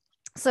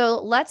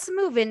 So let's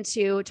move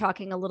into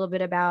talking a little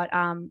bit about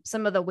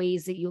some of the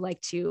ways that you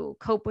like to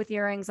cope with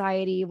your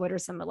anxiety. What are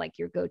some of like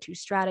your go-to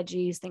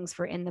strategies, things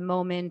for in the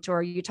moment?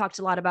 Or you talked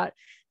a lot about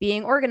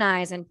being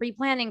organized and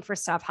pre-planning for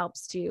stuff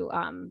helps to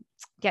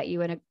get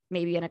you in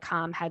maybe in a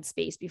calm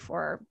headspace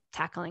before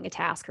tackling a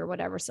task or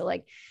whatever. So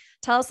like,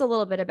 tell us a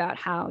little bit about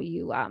how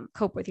you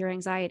cope with your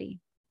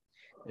anxiety.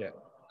 Yeah.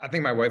 I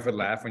think my wife would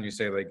laugh when you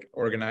say like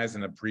organized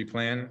and a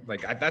pre-plan.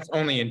 Like that's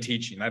only in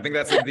teaching. I think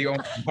that's like the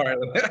only part.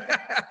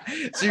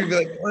 She'd be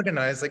like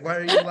organized. Like, why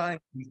are you lying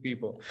to these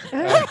people?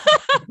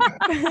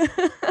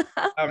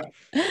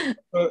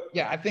 So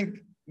yeah, I think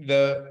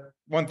the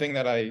one thing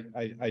that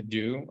I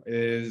do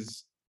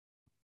is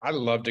I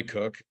love to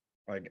cook.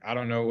 Like, I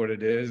don't know what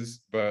it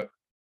is, but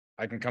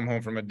I can come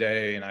home from a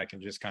day and I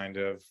can just kind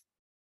of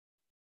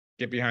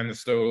get behind the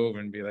stove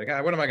and be like,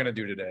 what am I going to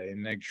do today?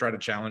 And like try to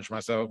challenge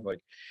myself. Like,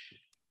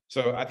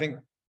 so I think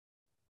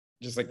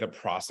just like the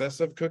process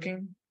of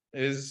cooking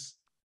is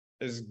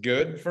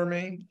good for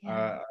me.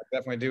 I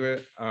definitely do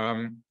it.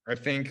 I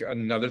think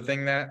another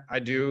thing that I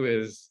do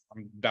is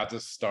I'm about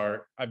to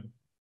start.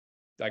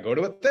 I go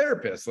to a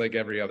therapist like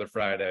every other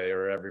Friday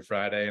or every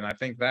Friday, and I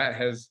think that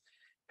has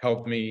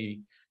helped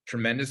me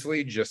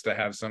tremendously just to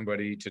have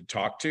somebody to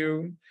talk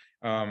to.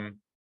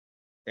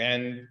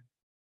 And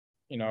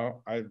you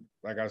know, I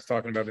was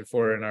talking about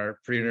before in our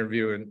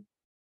pre-interview, and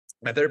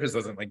my therapist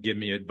doesn't like give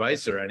me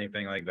advice or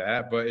anything like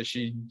that, but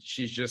she's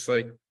just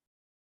like,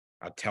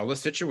 I tell the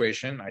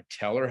situation, I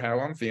tell her how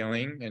I'm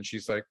feeling, and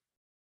she's like,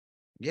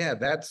 yeah,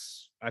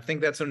 I think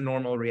that's a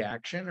normal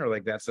reaction, or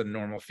like that's a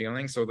normal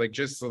feeling. So like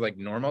just to like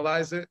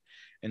normalize it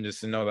and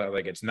just to know that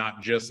like it's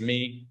not just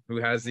me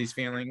who has these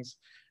feelings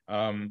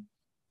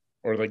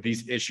or like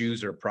these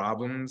issues or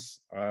problems.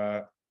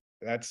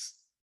 That's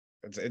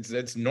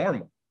it's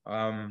normal.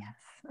 Yes.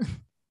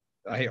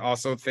 I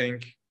also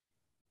think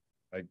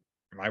like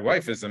my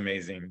wife is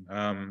amazing.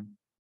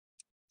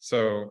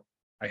 So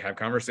I have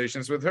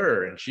conversations with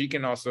her, and she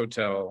can also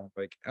tell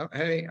like, oh,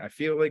 hey, I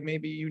feel like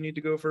maybe you need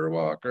to go for a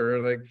walk, or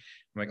like, I'm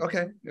like,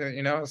 okay,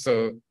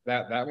 so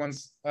that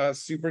one's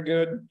super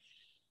good.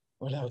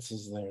 What else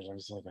is there? I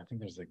was like, I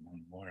think there's like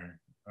one more.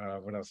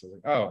 What else is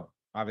like, oh,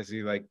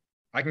 obviously, like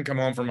I can come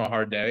home from a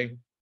hard day,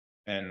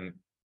 and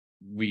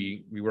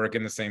we work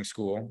in the same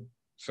school.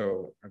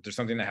 So if there's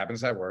something that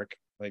happens at work,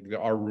 like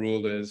our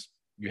rule is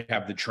you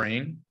have the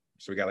train.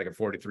 So we got like a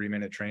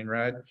 43-minute train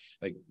ride.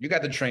 Like you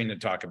got the train to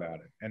talk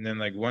about it. And then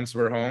like once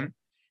we're home,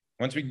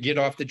 once we get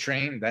off the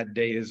train, that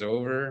day is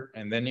over.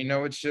 And then,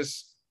 it's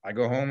just, I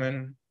go home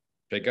and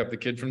pick up the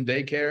kid from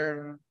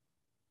daycare,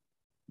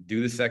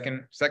 do the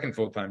second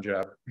full-time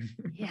job.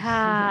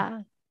 Yeah.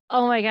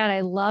 Oh my God.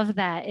 I love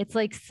that. It's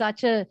like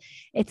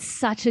it's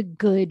such a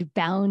good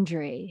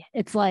boundary.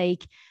 It's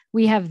like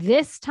we have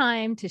this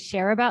time to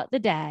share about the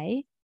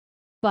day,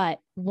 but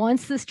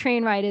once this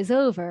train ride is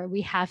over,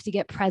 we have to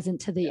get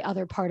present to the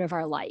other part of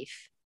our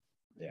life.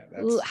 Yeah.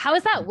 How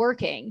is that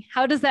working?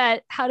 How does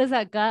that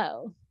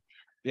go?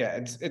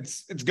 Yeah,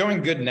 it's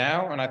going good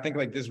now. And I think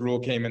like this rule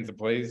came into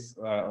place.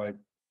 Like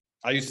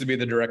I used to be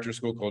the director of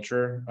school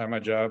culture at my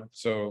job.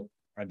 So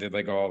I did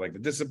like all like the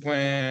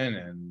discipline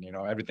and,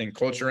 everything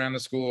culture around the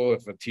school.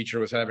 If a teacher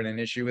was having an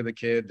issue with a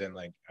kid, then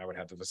like I would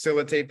have to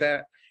facilitate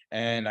that.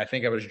 And I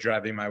think I was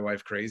driving my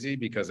wife crazy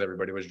because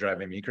everybody was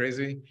driving me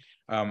crazy.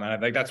 And I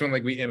think that's when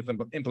like we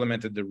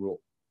implemented the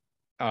rule.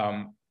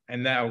 And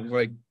now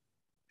like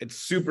it's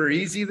super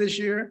easy this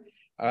year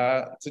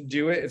to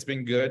do it. It's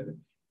been good.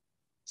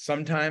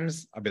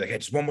 Sometimes I'll be like, hey,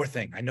 just one more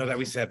thing. I know that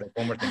we said that,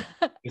 one more thing.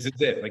 This is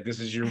it. Like, this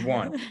is your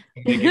one.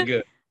 Make it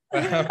good.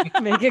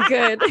 Make it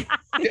good.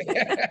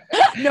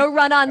 No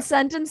run-on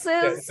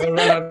sentences. Yeah, no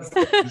run-on.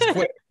 Just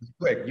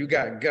quick. You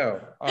got to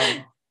go.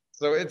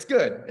 So it's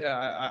good.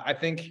 Yeah, I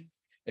think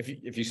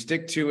if you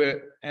stick to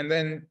it, and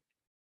then,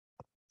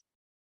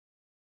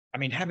 I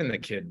mean, having the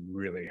kid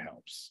really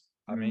helps.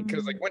 I mean,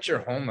 because like once you're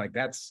home, like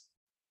that's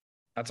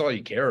all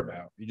you care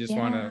about. You just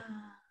want to.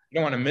 You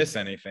don't want to miss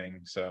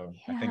anything. So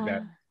I think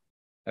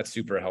that's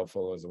super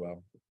helpful as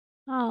well.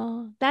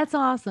 Oh, that's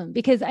awesome.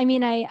 Because I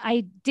mean,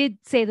 I did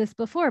say this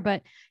before,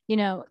 but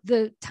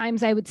the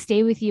times I would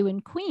stay with you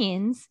in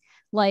Queens,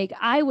 like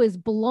I was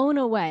blown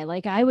away.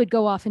 Like I would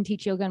go off and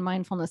teach yoga and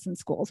mindfulness in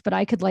schools, but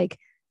I could like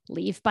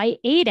leave by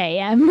 8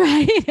 a.m.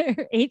 right?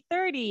 Or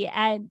 8:30.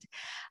 And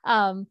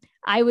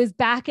I was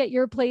back at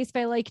your place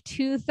by like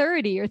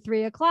 2:30 or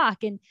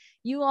 3:00. And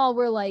you all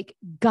were like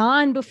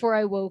gone before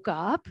I woke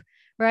up.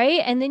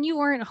 Right. And then you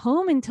weren't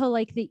home until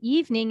like the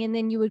evening. And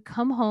then you would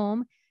come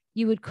home,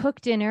 you would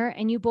cook dinner,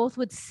 and you both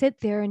would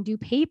sit there and do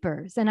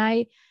papers. And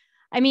I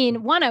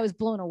mean, one, I was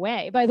blown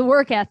away by the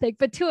work ethic,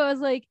 but two, I was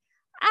like,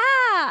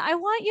 I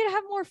want you to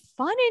have more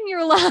fun in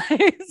your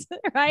lives.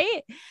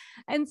 Right.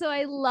 And so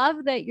I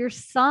love that your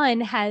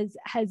son has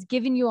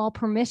given you all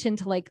permission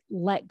to like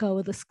let go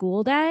of the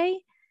school day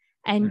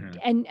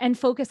and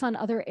focus on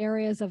other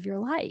areas of your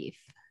life.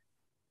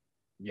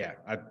 Yeah.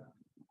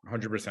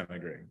 100%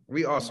 agree.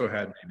 We also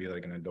had maybe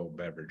like an adult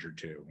beverage or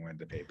two when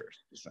the papers.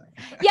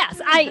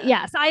 Yes,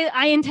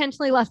 I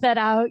intentionally left that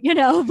out,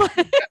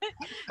 but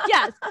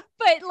yes,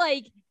 but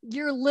like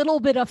your little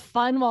bit of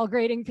fun while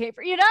grading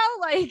paper,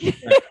 like you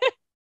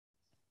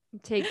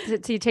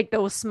take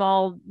those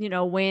small,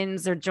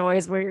 wins or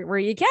joys where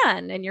you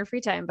can in your free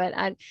time. But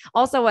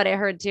also what I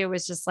heard too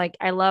was just like,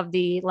 I love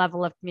the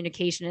level of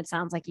communication it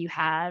sounds like you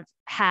have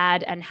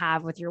had and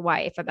have with your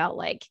wife about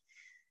like,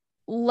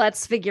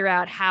 let's figure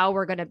out how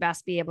we're going to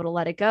best be able to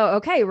let it go.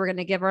 Okay, we're going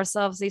to give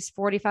ourselves these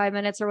 45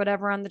 minutes or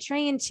whatever on the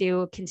train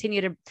to continue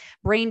to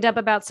brain dump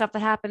about stuff that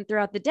happened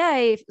throughout the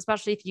day,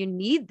 especially if you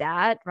need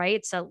that,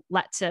 right?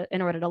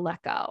 In order to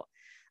let go.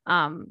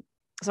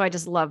 So I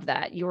just love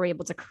that you were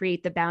able to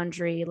create the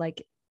boundary,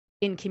 like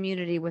in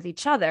community with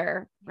each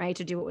other, right?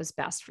 To do what was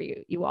best for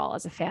you all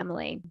as a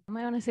family. I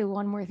want to say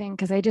one more thing,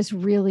 because I just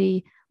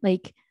really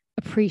like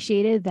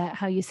appreciated that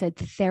how you said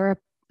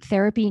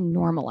therapy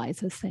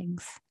normalizes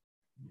things.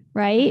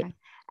 Right. Okay.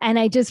 And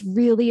I just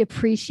really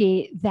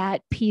appreciate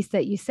that piece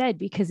that you said,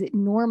 because it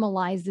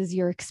normalizes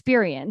your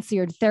experience.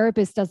 Your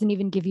therapist doesn't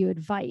even give you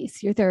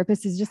advice. Your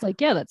therapist is just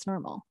like, yeah, that's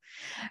normal.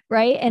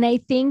 Right. And I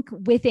think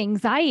with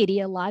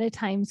anxiety, a lot of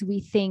times we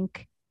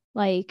think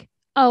like,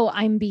 oh,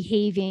 I'm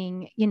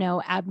behaving,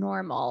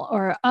 abnormal,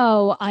 or,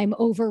 oh, I'm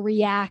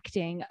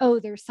overreacting.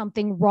 Oh, there's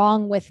something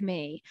wrong with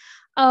me.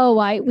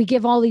 Oh, we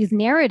give all these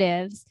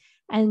narratives.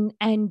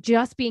 And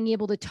just being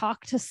able to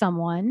talk to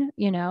someone,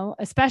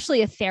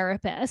 especially a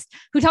therapist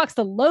who talks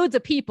to loads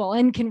of people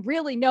and can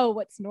really know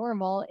what's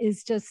normal,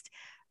 is just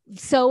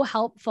so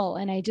helpful.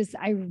 And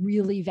I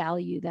really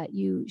value that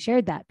you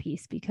shared that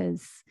piece,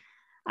 because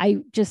I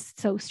just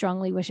so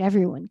strongly wish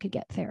everyone could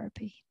get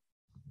therapy.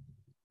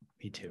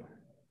 Me too.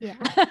 Yeah.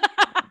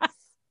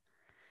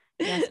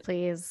 Yes,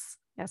 please.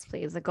 Yes,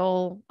 please.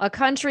 A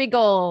country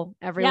goal,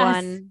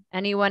 everyone,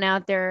 anyone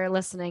out there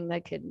listening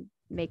that could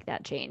make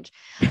that change.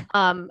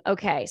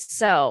 Okay.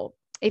 So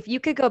if you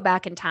could go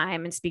back in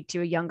time and speak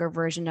to a younger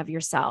version of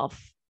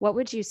yourself, what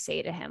would you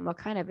say to him? What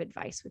kind of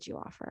advice would you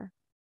offer?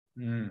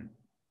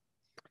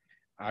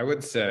 I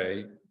would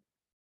say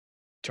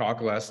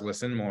talk less,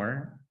 listen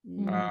more.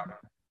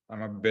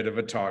 I'm a bit of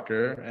a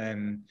talker,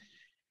 and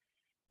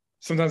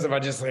sometimes if I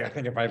just I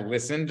think if I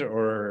listened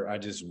or I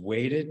just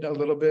waited a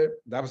little bit,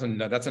 that's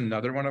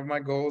another one of my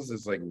goals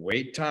is like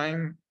wait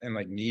time and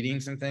like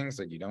needing some things.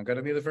 Like you don't got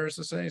to be the first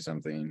to say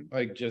something.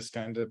 Like just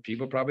kind of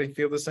people probably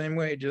feel the same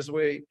way. Just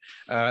wait.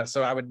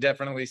 So I would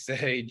definitely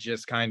say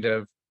just kind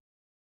of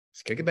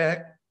just kick it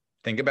back.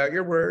 Think about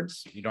your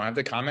words. You don't have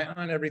to comment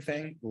on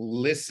everything.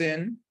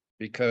 Listen,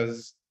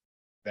 because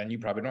then you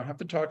probably don't have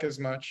to talk as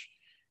much.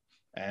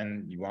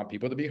 And you want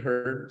people to be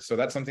heard. So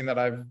that's something that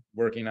I'm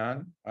working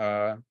on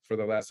for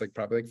the last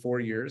probably 4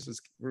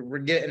 years. We're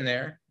getting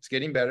there. It's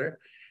getting better.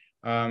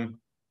 And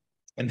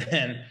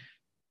then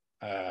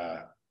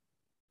the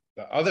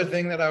other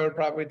thing that I would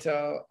probably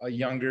tell a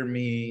younger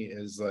me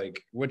is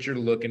like what you're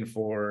looking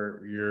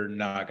for, you're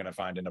not going to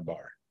find in a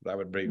bar. That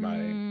would be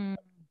my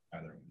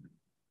other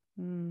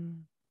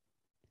one.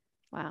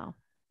 Wow.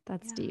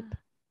 That's deep.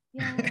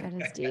 Yeah. That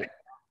is deep.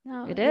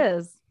 No, it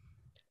is.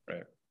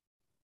 Right.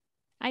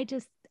 I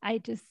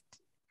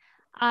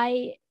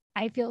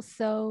feel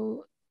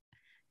so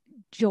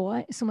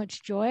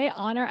much joy,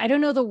 honor. I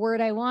don't know the word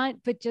I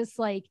want, but just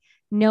like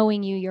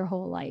knowing you your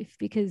whole life,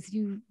 because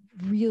you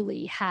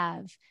really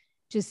have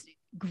just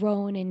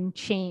grown and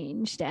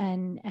changed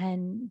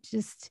and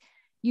just,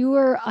 you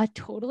were a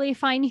totally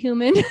fine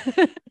human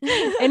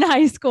in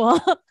high school.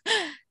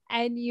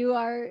 And you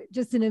are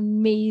just an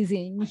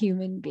amazing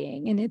human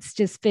being. And it's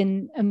just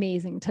been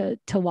amazing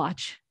to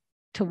watch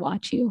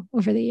you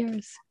over the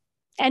years.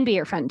 And be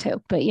your friend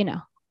too, but you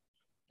know.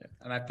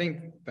 And I think,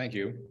 thank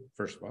you.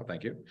 First of all,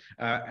 thank you.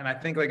 And I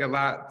think like a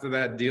lot to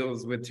that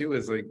deals with too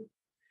is like,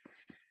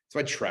 that's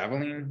why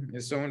traveling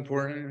is so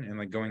important and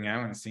like going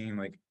out and seeing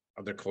like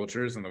other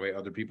cultures and the way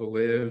other people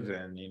live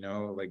and, you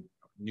know, like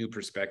new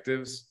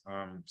perspectives.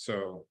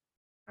 So,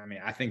 I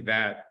mean, I think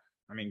that,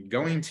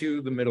 going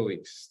to the Middle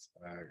East,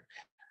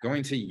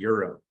 going to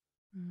Europe,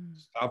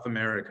 South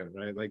America,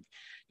 right? Like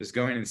just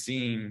going and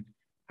seeing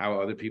how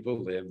other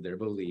people live their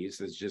beliefs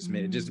is just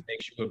it just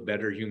makes you a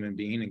better human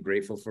being and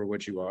grateful for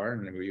what you are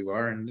and who you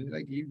are, and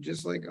like you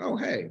just like, oh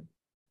hey,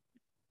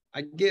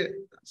 I get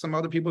some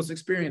other people's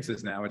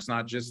experiences now. It's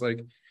not just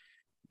like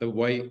the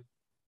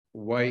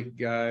white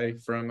guy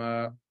from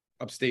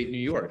upstate New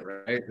York,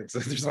 right?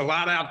 There's a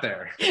lot out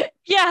there.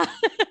 Yeah.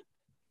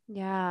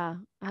 Yeah,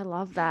 I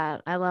love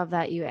that. I love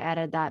that you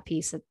added that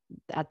piece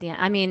at the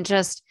end.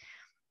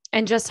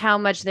 Just how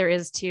much there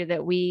is too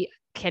that we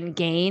can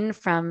gain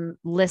from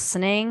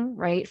listening,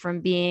 right? From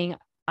being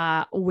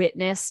a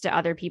witness to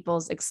other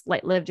people's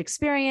lived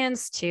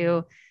experience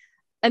to,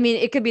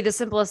 it could be the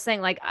simplest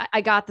thing. Like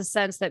I got the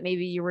sense that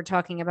maybe you were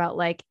talking about,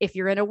 like, if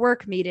you're in a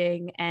work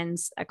meeting and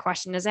a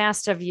question is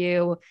asked of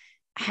you,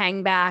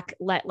 hang back,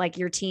 let like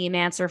your team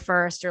answer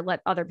first, or let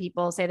other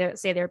people say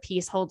their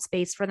piece, hold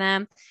space for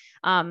them.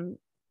 And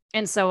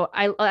so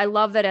I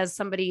love that as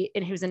somebody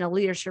who's in a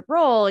leadership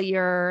role,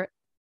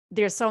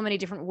 there's so many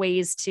different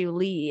ways to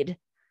lead.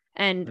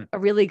 And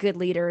really good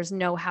leaders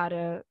know how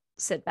to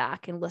sit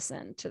back and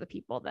listen to the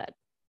people that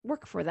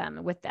work for them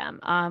and with them.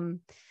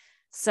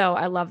 So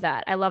I love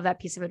that. I love that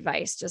piece of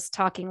advice, just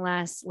talking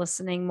less,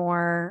 listening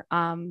more,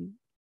 and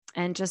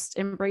just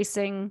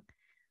embracing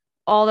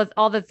all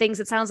the things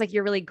it sounds like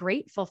you're really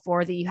grateful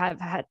for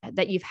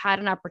that you've had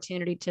an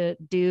opportunity to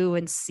do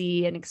and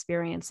see and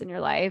experience in your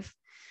life.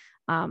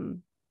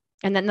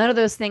 And then none of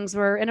those things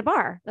were in a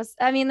bar.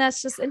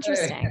 That's just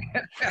interesting.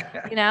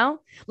 You know,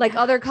 like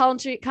other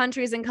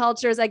countries and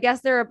cultures, I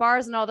guess there are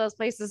bars in all those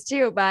places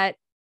too, but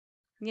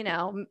you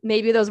know,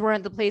 maybe those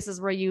weren't the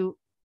places where you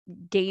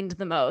gained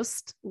the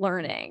most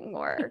learning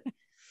or,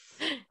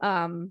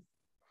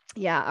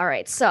 yeah. All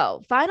right.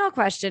 So final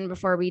question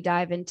before we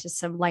dive into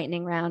some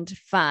lightning round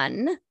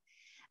fun.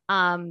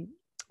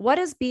 What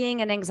does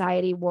being an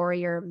anxiety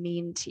warrior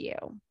mean to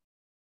you?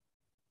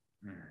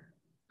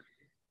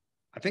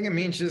 I think it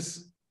means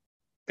just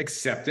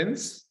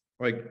acceptance.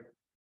 Like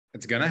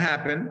it's going to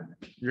happen.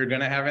 You're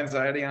going to have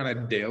anxiety on a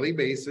daily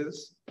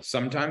basis,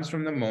 sometimes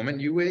from the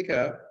moment you wake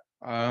up.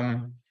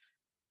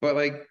 But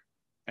like,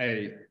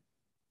 hey,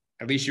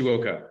 at least you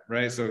woke up,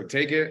 right? So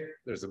take it.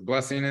 There's a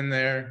blessing in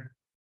there.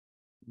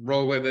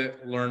 Roll with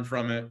it, learn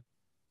from it.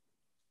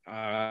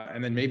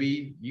 And then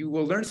maybe you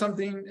will learn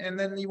something and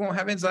then you won't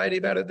have anxiety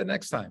about it the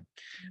next time.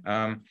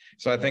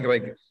 So I think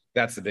like,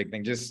 that's the big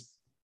thing. Just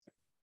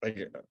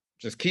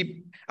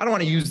keep, I don't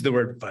want to use the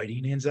word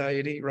fighting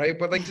anxiety, right?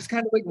 But like, just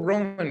kind of like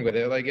rolling with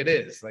it. Like it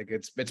is like,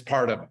 it's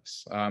part of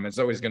us. It's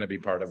always going to be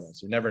part of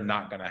us. You're never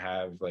not going to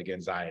have like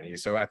anxiety.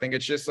 So I think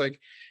it's just like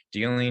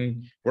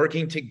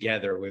working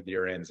together with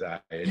your anxiety.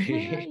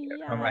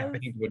 Yes. I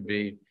think would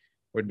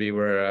be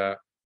where,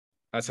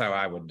 that's how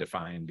I would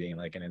define being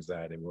like an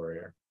anxiety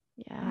warrior.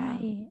 Yeah.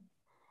 Right.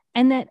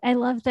 And that I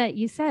love that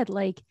you said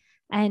like,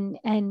 and,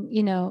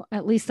 you know,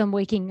 at least I'm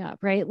waking up,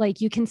 right?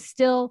 Like you can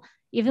still,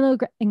 even though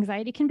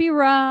anxiety can be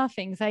rough,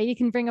 anxiety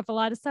can bring up a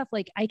lot of stuff,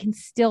 like I can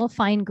still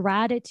find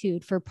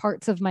gratitude for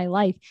parts of my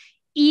life,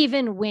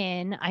 even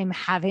when I'm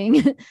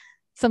having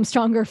some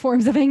stronger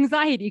forms of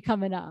anxiety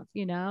coming up,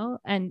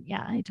 And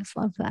yeah, I just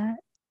love that.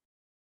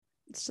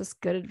 It's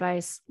just good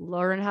advice.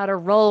 Learn how to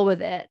roll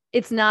with it.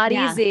 It's not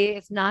easy.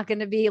 It's not going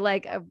to be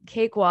like a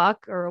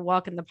cakewalk or a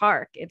walk in the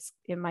park. It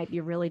might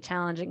be really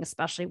challenging,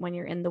 especially when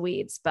you're in the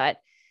weeds. But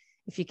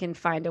if you can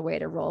find a way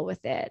to roll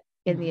with it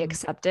in the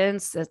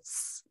acceptance,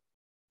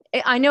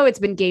 I know it's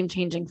been game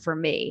changing for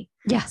me.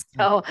 Yes.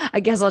 So I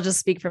guess I'll just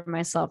speak for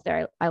myself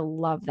there. I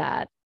love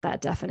that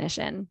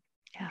definition.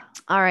 Yeah.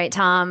 All right,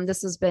 Tom,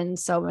 this has been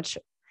so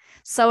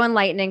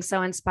enlightening,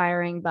 so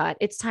inspiring, but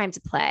it's time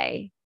to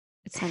play.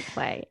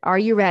 Are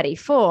you ready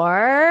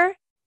for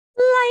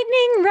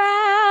lightning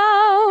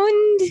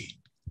round?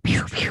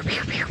 Pew, pew,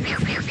 pew, pew, pew,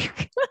 pew,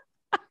 pew.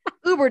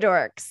 Uber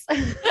dorks.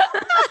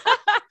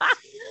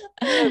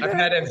 I've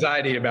had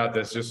anxiety about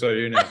this, just so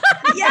you know.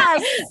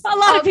 Yes. A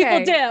lot of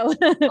people do.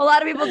 A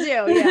lot of people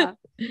do. Yeah.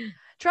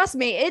 Trust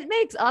me, it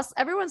makes us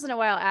every once in a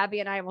while, Abby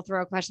and I will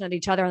throw a question at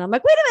each other and I'm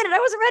like, wait a minute, I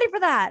wasn't ready for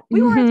that.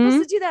 We weren't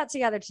supposed to do that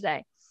together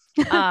today.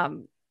 All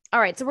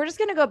right. So we're just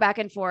going to go back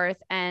and forth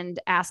and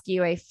ask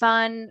you a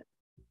fun,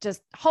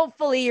 just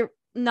hopefully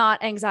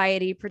not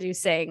anxiety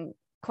producing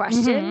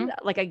question,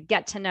 like a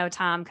get to know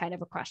Tom kind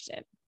of a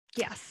question.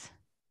 Yes.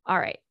 All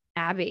right,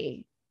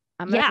 Abby,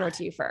 I'm going to throw it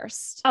to you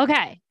first.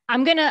 Okay.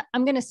 I'm going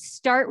to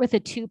start with a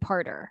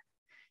two-parter,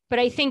 but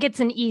I think it's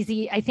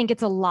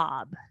a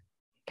lob.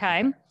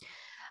 Okay.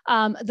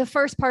 The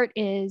first part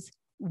is,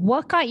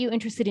 what got you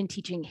interested in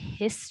teaching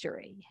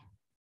history?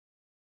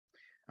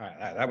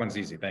 That one's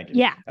easy. Thank you.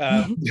 Yeah.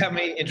 Got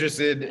me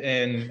interested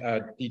in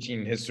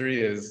teaching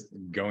history is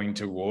going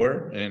to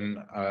war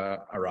in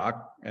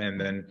Iraq, and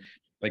then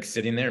like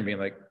sitting there and being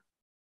like,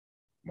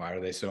 why are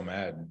they so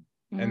mad?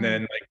 And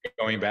then like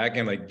going back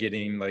and like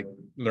getting like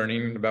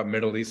learning about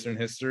Middle Eastern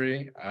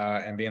history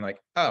and being like,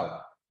 oh,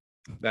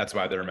 that's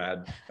why they're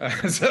mad.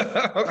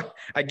 So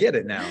I get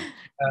it now.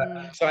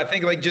 So I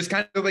think like just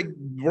kind of like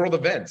world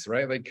events,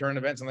 right? Like current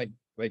events, and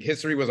like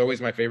history was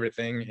always my favorite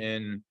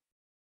thing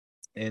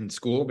in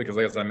school, because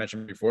like, as I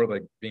mentioned before,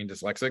 like being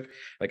dyslexic,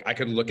 like I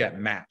could look at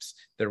maps,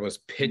 there was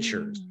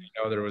pictures,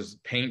 there was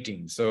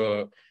paintings,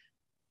 so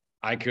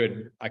I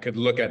could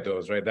look at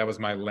those, right? That was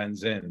my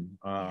lens in.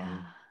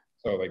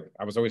 So like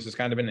I was always just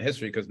kind of into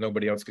history because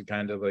nobody else could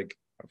kind of like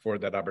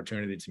afford that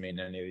opportunity to me in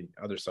any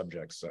other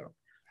subjects. So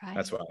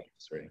that's why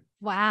history.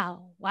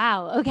 Wow.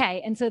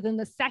 Okay. And so then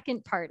the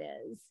second part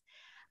is,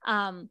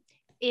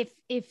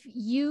 if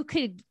you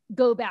could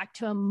go back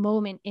to a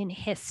moment in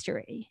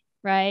history,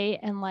 right?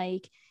 And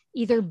like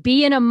either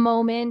be in a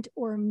moment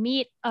or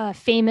meet a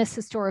famous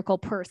historical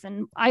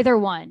person, either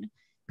one,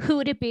 who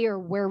would it be, or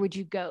where would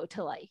you go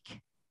to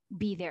like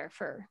be there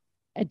for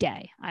a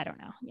day? I don't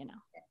know,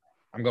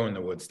 I'm going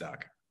to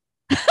Woodstock.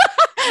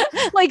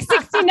 Like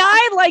 69,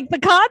 like the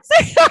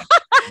concert.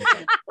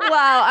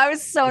 Wow, I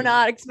was so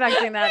not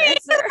expecting that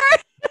answer.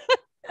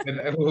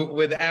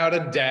 Without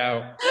a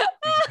doubt,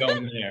 it's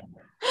going there.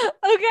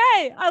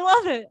 Okay, I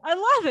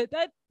love it.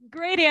 That's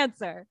great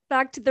answer.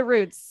 Back to the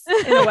roots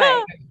in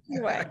a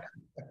way.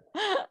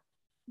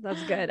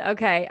 That's good.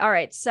 Okay. All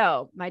right.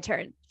 So my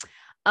turn.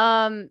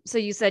 So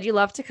you said you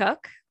love to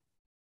cook.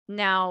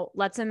 Now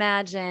let's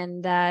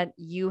imagine that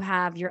you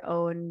have your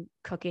own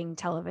cooking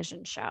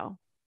television show.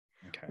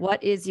 Okay.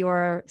 What is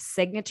your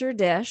signature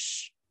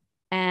dish?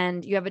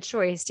 And you have a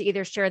choice to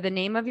either share the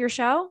name of your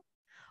show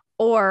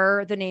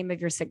or the name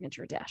of your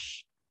signature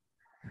dish.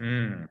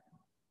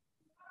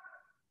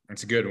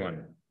 That's a good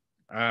one.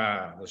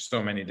 There's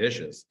so many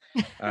dishes.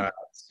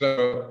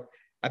 So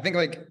I think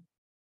like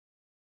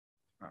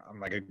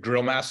I'm like a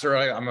grill master.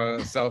 I'm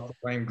a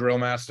self-proclaimed grill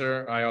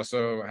master. I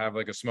also have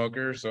like a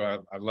smoker,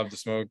 so I love to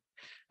smoke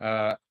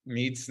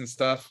meats and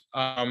stuff.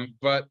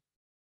 But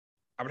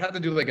I would have to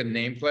do like a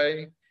name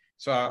play.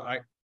 So I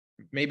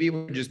maybe it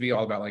would just be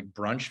all about like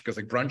brunch, because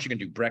like brunch you can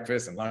do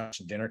breakfast and lunch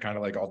and dinner kind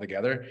of like all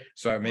together.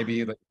 So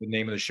maybe like the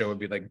name of the show would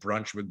be like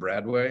Brunch with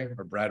Bradway,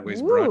 or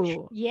Bradway's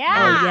Brunch.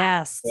 Yeah. Oh,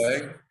 yes.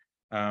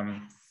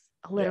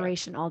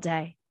 Alliteration all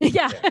day.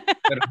 Yeah.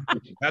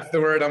 That's the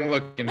word I'm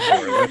looking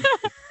for.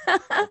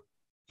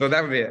 So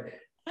that would be it.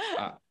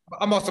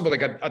 I'm also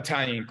like an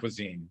Italian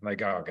cuisine.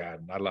 Like, oh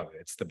God, I love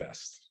it. It's the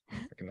best.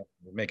 I can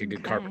make a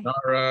good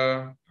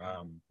carbonara.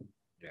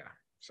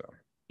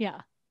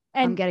 Yeah.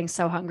 And I'm getting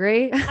so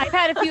hungry. I've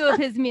had a few of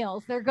his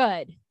meals. They're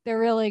good. They're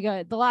really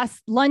good. The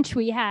last lunch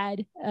we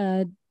had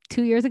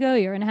 2 years ago,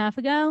 year and a half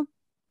ago,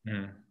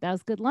 that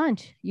was good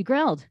lunch. You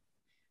grilled.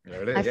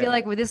 I feel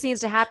like this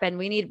needs to happen.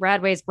 We need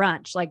Bradway's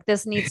brunch. Like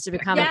this needs to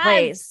become a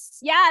place.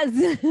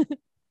 Yes.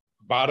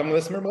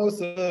 Bottomless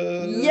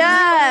mimosas.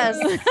 Yes.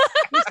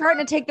 You're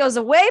starting to take those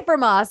away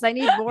from us. I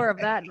need more of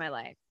that in my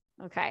life.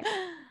 Okay.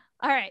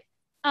 All right.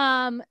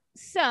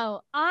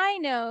 So I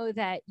know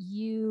that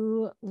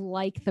you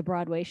like the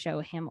Broadway show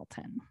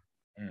Hamilton.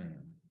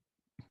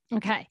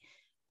 Okay.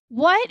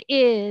 What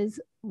is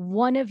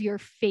one of your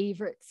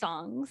favorite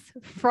songs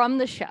from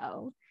the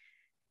show?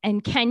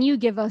 And can you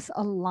give us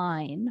a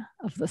line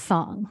of the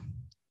song?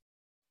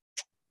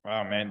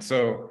 Wow, man.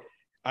 So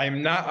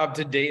I'm not up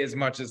to date as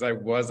much as I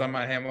was on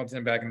my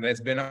Hamilton back in the day.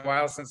 It's been a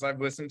while since I've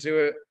listened to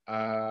it.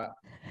 I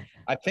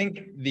think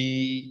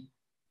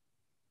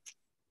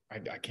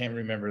I can't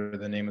remember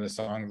the name of the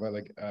song, but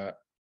like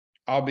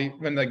I'll be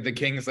when like the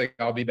King's like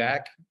I'll be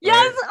back. Yes.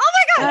 Right? Oh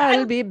my God.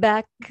 I'll be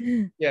back.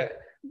 Yeah.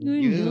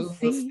 You'll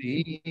You'll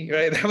see. see.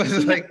 Right. That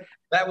was like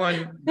that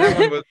one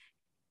was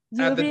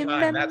at the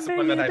time. That's the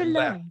one that I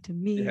left. To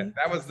me. Yeah,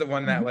 that was the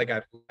one that like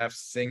I left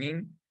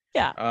singing.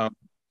 Yeah.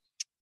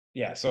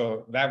 Yeah,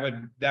 so that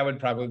would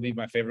probably be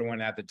my favorite one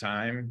at the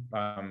time.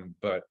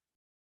 But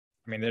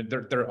I mean,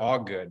 they're all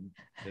good,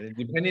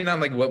 depending on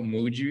like what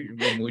mood you're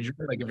in.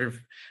 Like if you're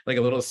like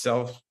a little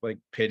self like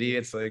pity,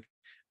 it's like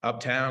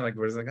Uptown. Like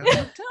where's like Oh,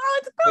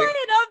 it's fine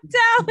in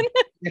Uptown.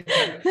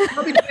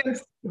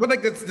 But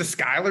like the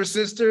Schuyler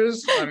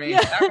sisters. I mean,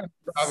 Yeah. that was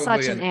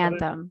probably Such an another-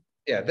 anthem.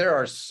 Yeah, there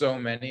are so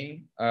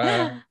many.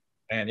 And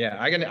yeah,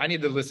 I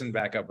need to listen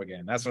back up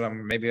again. That's what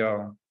maybe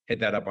I'll hit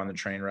that up on the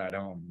train ride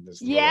home.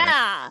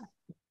 Yeah.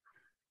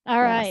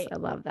 All right. Yes, I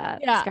love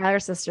that. Yeah. Schuyler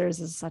Sisters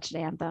is such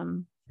an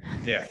anthem.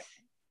 Yeah.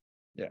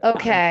 Yeah.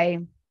 Okay.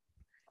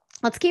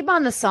 Let's keep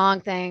on the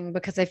song thing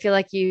because I feel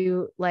like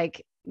you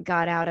like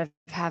got out of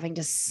having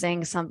to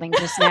sing something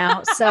just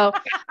now. So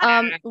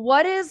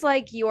what is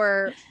like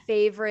your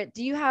favorite?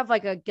 Do you have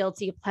like a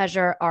guilty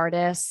pleasure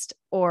artist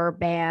or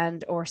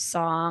band or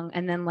song?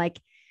 And then like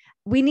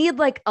we need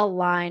like a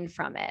line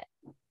from it.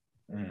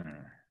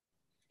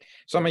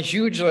 So I'm a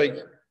huge like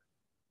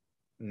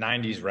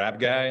 90s rap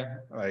guy.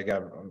 Like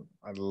I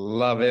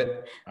love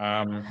it.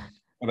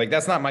 Like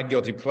that's not my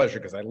guilty pleasure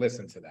because I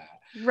listen to that.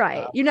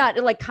 Right. You're not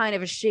like kind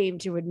of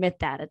ashamed to admit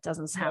that. It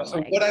doesn't sound So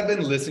like what I've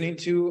been listening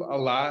to a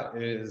lot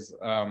is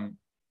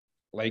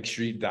Lake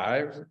Street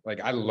Dive.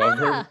 Like I love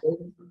her.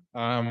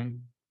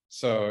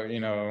 So you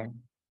know,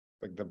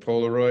 like the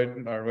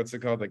Polaroid or what's it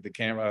called? Like the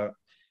camera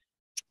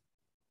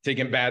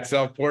taking bad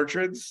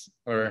self-portraits,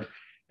 or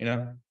you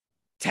know,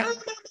 tell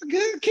them I'm a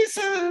good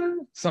kisser,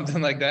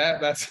 something like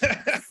that. That's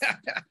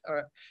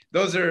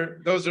those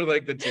are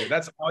like the two.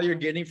 That's all you're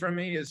getting from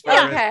me as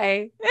far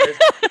okay.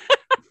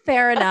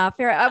 Fair enough.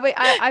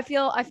 I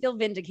feel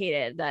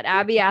vindicated that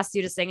Abby asked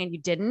you to sing and you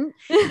didn't,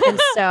 and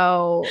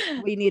so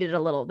we needed a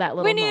little.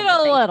 We need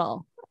a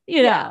little,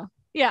 you know.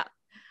 Yeah.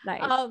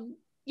 Nice.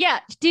 Yeah.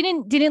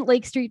 Didn't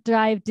Lake Street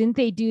Drive? Didn't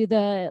they do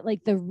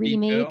the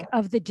remake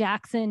of the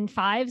Jackson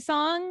 5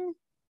 song?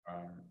 I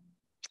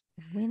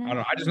don't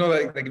know. I just know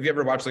like if you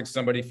ever watch like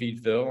Somebody Feed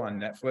Phil on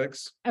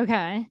Netflix,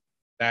 okay,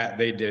 that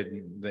they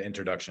did the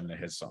introduction to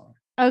his song.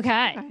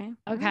 Okay.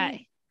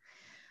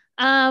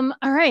 All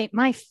right.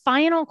 My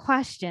final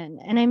question,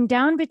 and I'm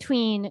down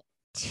between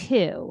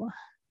two.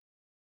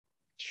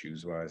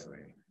 Choose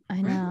wisely.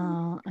 I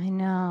know.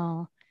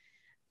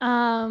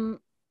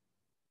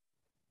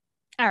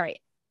 All right.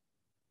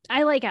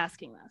 I like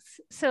asking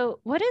this. So,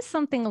 what is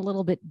something a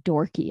little bit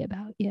dorky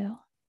about you?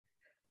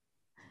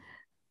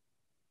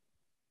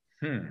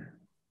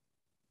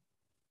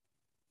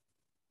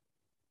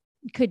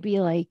 Could be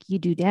like you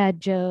do dad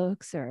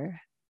jokes,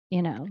 or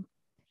you know.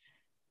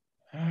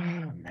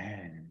 Oh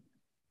man,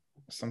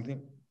 some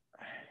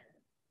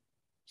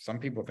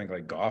people think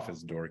like golf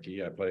is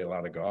dorky. I play a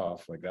lot of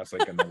golf. Like that's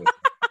like another thing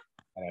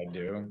I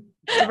do.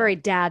 It's a very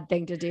dad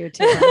thing to do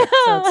too. Right?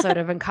 So it sort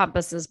of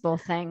encompasses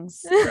both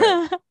things.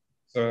 Right.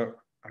 So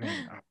I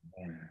mean,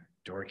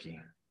 dorky.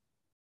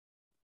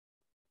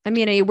 I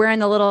mean, are you wearing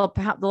the little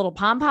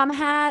pom-pom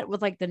hat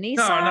with like the knee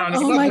socks?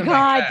 Oh my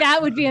God,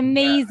 that would be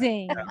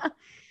amazing. That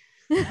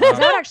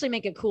would actually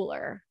make it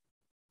cooler.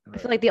 Right. I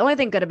feel like the only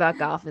thing good about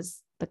golf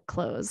is the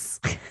clothes.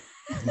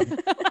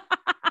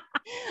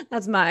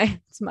 That's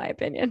my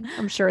opinion.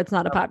 I'm sure it's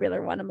not a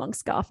popular one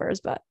amongst golfers,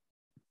 but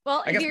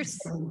well, I guess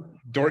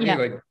dorky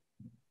like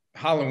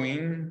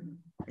Halloween.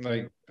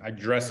 Like I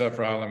dress up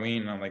for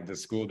Halloween on like the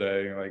school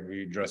day. Like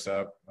we dress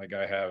up. Like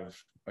I have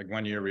like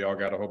one year we all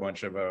got a whole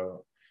bunch of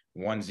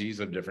onesies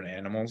of different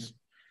animals.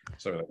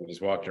 So like, we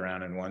just walked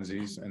around in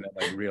onesies and then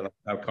like realized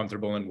how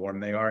comfortable and warm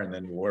they are, and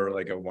then wore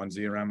like a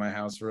onesie around my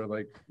house for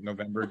like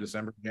November,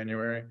 December,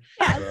 January.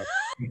 So,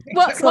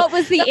 what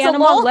was the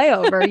animal? A long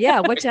layover.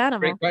 Yeah, which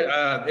animal?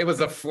 But it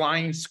was a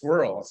flying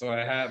squirrel. So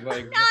I had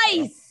like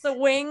nice the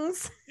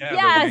wings.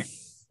 Yeah,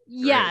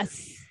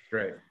 yes.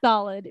 Great.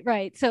 Solid.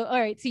 Right. So all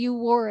right. So you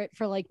wore it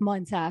for like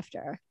months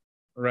after.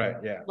 Right.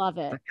 Yeah. Love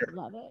it. Sure.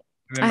 Love it.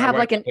 I have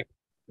like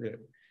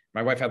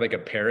my wife had like a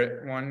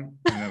parrot one.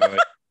 And then, like,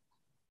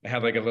 it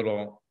had like a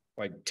little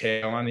like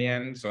tail on the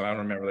end. So I don't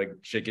remember like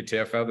Shake Your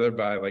Tail Feather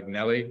by like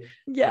Nelly.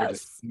 Yes.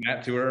 Just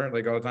that to her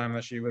like all the time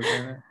that she was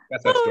in it.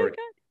 That's that story.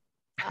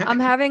 I'm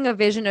having a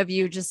vision of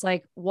you just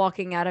like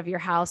walking out of your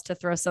house to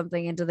throw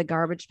something into the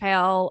garbage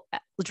pail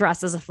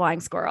dressed as a flying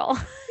squirrel.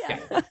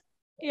 Yeah.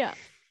 Yeah.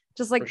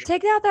 Just like,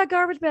 take out that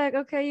garbage bag.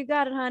 Okay, you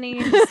got it, honey.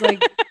 And just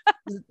like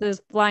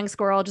this flying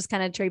squirrel just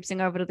kind of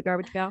traipsing over to the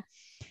garbage pail.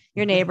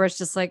 Your neighbor's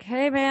just like,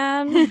 hey,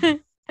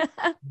 man.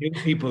 New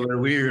people are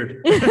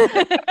weird.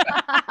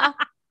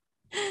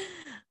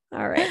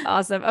 All right.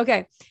 Awesome.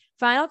 Okay.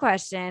 final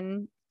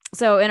question.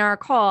 So in our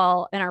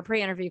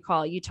pre-interview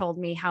call, you told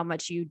me how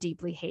much you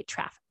deeply hate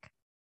traffic.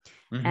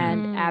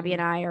 And Abby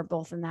and I are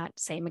both in that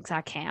same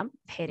exact camp,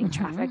 hating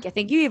traffic. I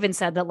think you even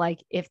said that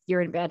like, if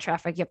you're in bad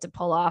traffic, you have to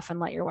pull off and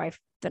let your wife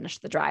finish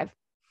the drive,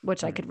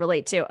 which I could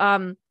relate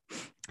to.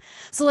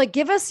 So like,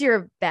 give us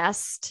your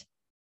best.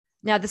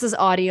 Now this is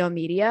audio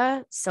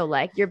media. So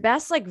like your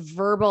best, like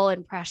verbal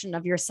impression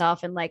of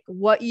yourself and like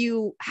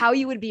how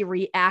you would be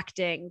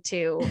reacting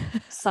to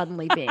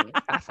suddenly being in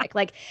traffic.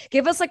 Like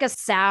give us like a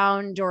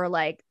sound or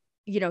like,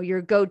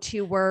 your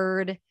go-to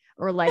word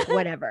or like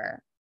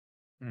whatever.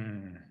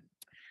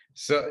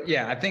 So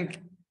yeah, I think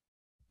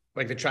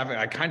like the traffic,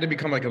 I kind of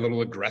become like a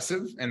little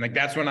aggressive, and like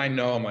that's when I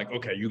know I'm like,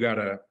 okay, you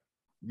gotta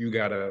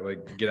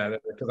like get out of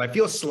it, because I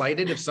feel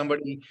slighted if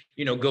somebody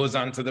goes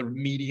onto the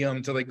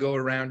medium to like go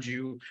around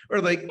you,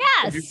 or like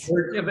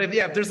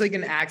if there's like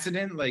an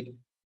accident, like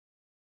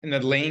and the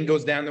lane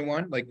goes down to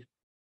one, like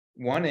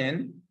one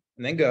in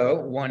and then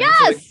go one in.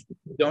 So, like,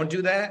 don't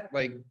do that.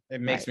 Like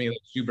it makes me like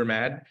super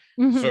mad.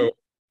 So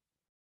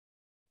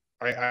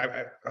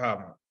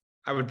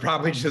I would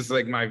probably just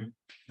like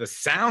the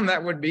sound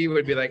that would be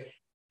like,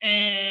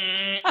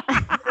 you're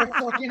a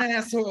fucking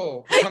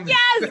asshole.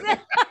 Yes.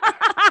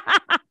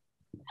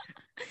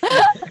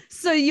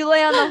 So you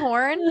lay on the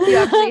horn? You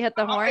actually hit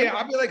the horn? Yeah,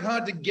 I'll be like,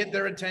 to get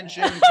their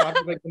attention. So I'll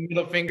be like the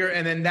middle finger.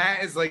 And then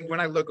that is like when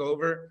I look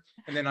over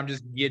and then I'm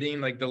just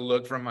getting like the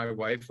look from my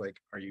wife, like,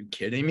 are you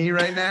kidding me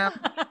right now?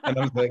 And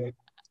I'm like,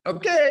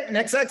 okay,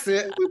 next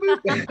exit.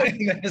 And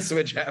then the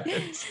switch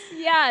happens.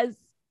 Yes.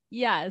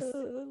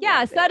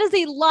 That is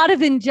a lot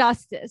of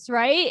injustice,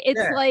 right?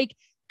 It's like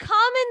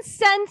common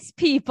sense,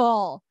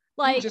 people.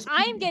 Like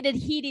I'm getting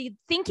heated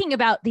thinking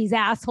about these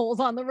assholes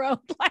on the road.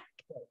 Like,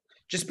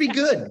 just be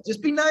good.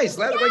 Just be nice.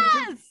 Like,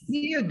 just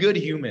be a good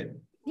human.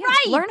 Yes,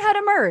 right. Learn how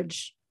to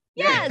merge.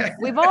 Yes.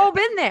 We've all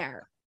been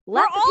there.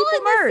 We're all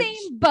in merge. The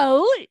same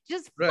boat.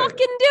 Just fucking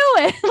do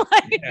it.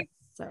 Like,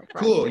 so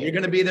cool. You're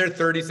going to be there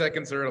 30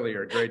 seconds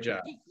earlier. Great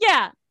job.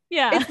 Yeah.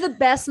 It's the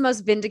best,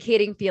 most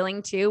vindicating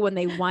feeling too, when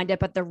they wind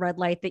up at the red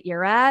light that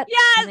you're at.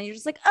 Yes. And then you're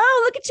just like,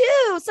 oh, look at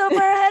you. So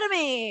far ahead of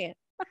me.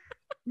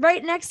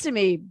 Right next to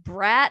me,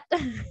 brat.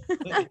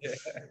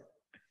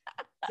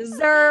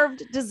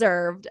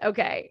 Deserved.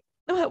 Okay.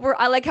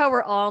 I like how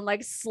we're all in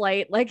like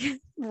slight like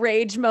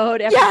rage mode.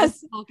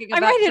 Yes, talking about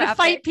I'm ready traffic. to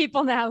fight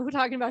people now who are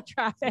talking about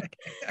traffic.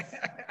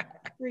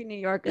 Three New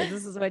Yorkers,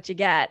 this is what you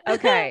get.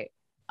 Okay.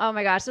 Oh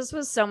my gosh, this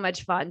was so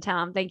much fun,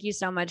 Tom. Thank you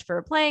so much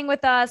for playing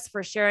with us,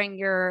 for sharing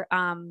your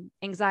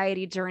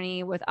anxiety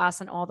journey with us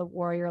and all the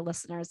Warrior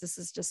listeners. This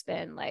has just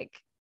been like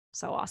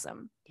so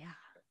awesome. Yeah.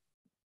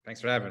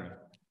 Thanks for having me.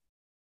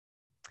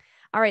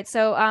 All right.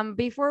 So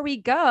before we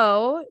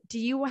go, do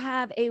you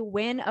have a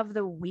win of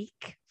the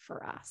week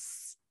for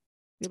us?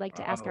 We like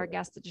to ask our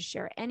guests to just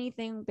share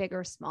anything big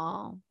or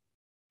small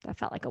that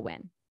felt like a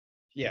win.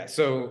 Yeah.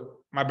 So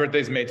my birthday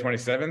is May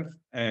 27th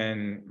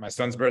and my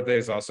son's birthday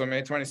is also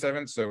May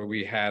 27th. So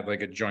we had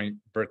like a joint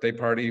birthday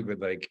party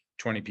with like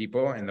 20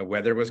 people and the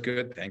weather was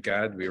good. Thank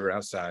God we were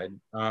outside.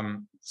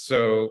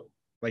 So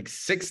like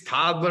 6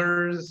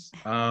 toddlers,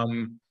 like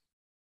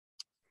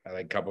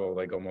a couple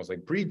like almost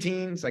like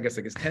preteens, I guess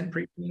like it's 10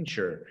 preteens.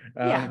 Sure.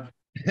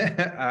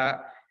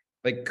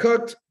 Like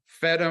cooked,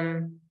 fed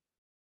them,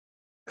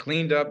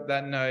 cleaned up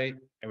that night.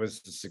 It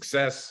was a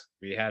success.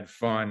 We had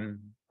fun.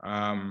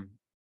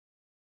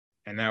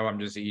 And now I'm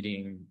just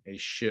eating a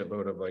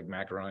shitload of like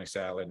macaroni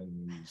salad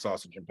and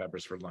sausage and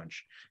peppers for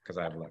lunch because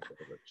I have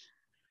leftovers.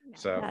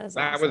 So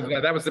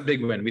that was the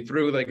big win. We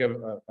threw like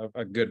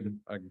a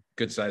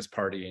good sized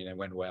party and it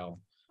went well.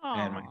 Aww.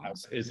 And my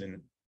house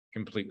isn't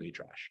completely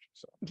trashed.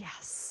 So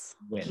yes,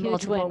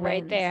 huge win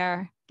right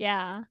there.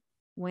 Yeah,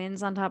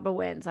 wins on top of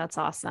wins. That's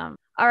awesome.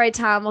 All right,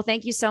 Tom. Well,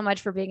 thank you so much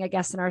for being a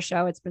guest in our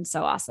show. It's been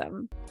so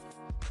awesome.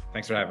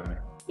 Thanks for having me.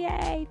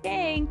 Yay!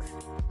 Thanks.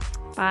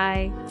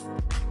 Bye.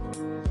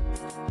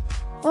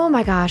 Oh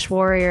my gosh,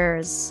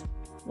 Warriors!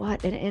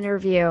 What an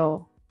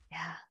interview.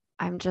 Yeah,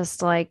 I'm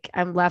just like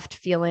I'm left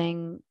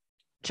feeling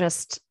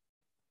just.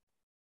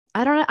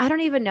 I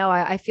don't even know.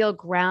 I feel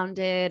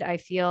grounded. I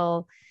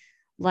feel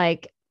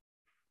like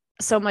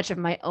so much of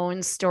my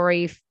own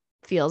story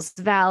feels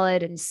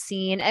valid and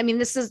seen. I mean,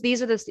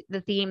 these are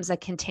the themes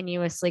that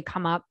continuously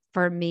come up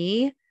for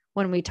me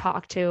when we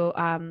talk to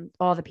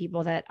all the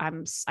people that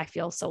I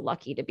feel so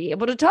lucky to be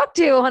able to talk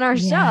to on our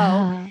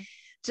show.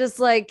 Just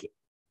like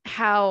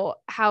how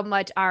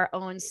much our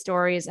own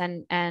stories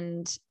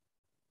and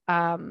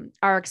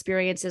our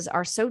experiences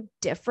are so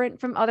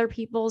different from other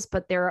people's,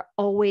 but there are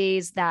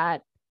always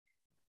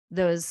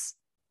those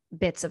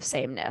bits of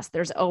sameness.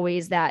 There's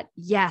always that,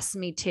 yes,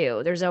 me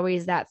too. There's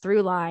always that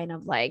through line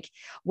of like,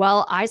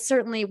 well, I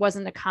certainly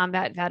wasn't a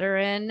combat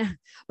veteran,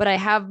 but I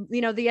have,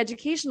 the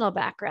educational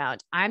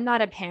background. I'm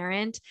not a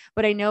parent,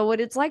 but I know what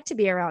it's like to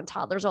be around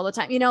toddlers all the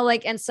time,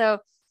 and so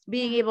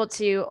being able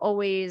to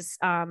always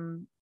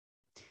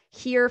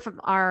hear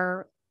from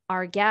our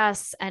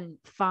guests and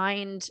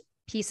find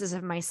pieces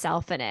of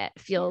myself in it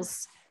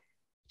feels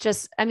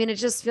it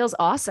just feels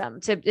awesome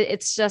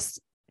it's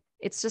just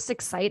it's just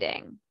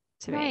exciting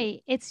to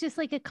me. It's just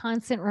like a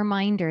constant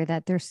reminder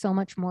that there's so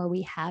much more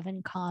we have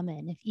in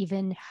common. If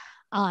even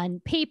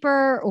on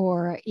paper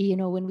or,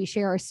 when we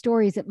share our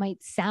stories, it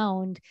might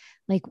sound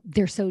like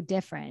they're so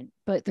different,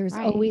 but there's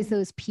always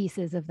those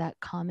pieces of that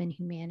common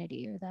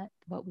humanity or that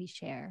what we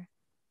share.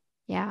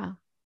 Yeah.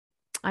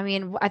 I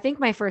mean, I think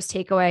my first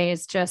takeaway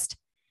is just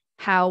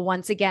how,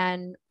 once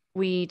again,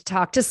 we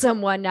talked to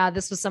someone. Now,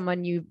 this was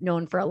someone you've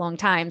known for a long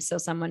time. So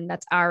someone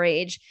that's our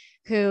age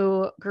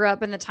who grew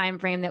up in the time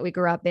frame that we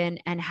grew up in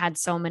and had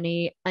so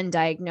many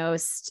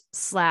undiagnosed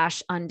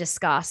 /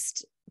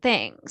 undiscussed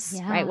things,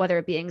 right? Whether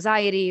it be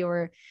anxiety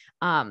or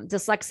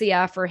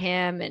dyslexia for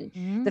him,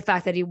 and the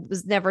fact that he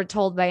was never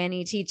told by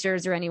any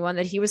teachers or anyone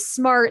that he was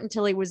smart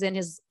until he was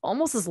in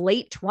almost his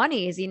late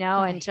 20s,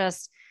 and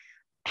just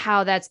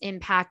how that's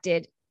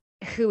impacted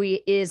who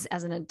he is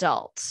as an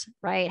adult,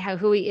 right?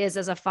 Who he is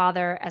as a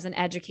father, as an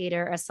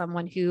educator, as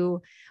someone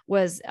who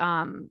was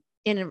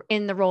in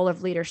the role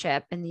of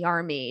leadership in the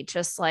Army.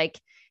 Just like,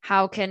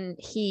 how can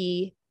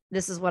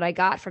this is what I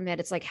got from it.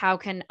 It's like, how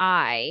can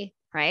I,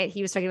 right?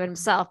 He was talking about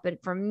himself,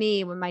 but for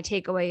me, when my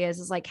takeaway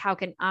is like, how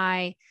can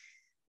I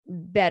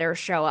better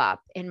show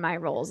up in my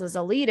roles as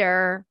a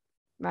leader,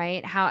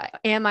 right? How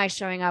am I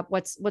showing up?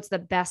 What's the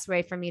best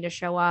way for me to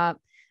show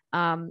up?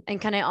 And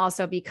can I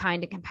also be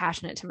kind and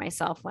compassionate to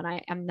myself when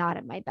I am not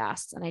at my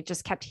best? And I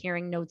just kept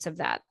hearing notes of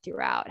that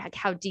throughout, like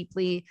how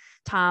deeply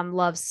Tom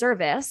loves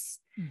service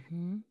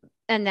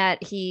and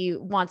that he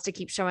wants to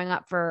keep showing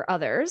up for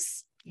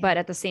others, but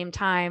at the same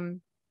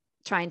time,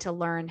 trying to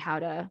learn how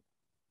to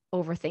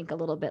overthink a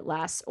little bit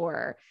less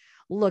or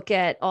look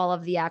at all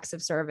of the acts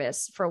of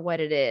service for what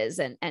it is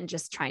and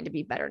just trying to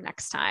be better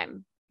next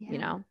time,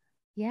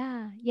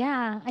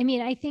 Yeah. I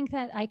mean, I think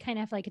that I kind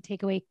of have like a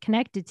takeaway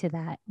connected to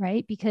that,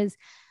 right? Because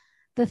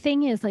the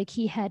thing is, like,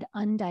 he had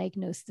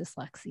undiagnosed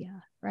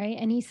dyslexia, right?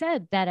 And he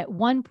said that at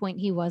one point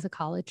he was a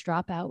college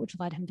dropout, which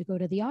led him to go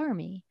to the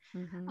Army.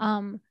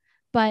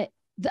 But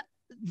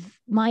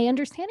my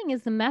understanding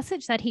is the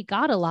message that he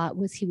got a lot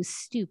was he was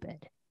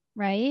stupid,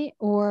 right?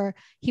 Or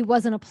he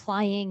wasn't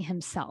applying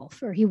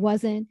himself, or he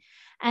wasn't.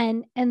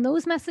 And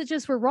those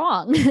messages were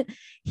wrong.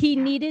 He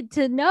needed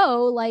to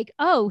know, like,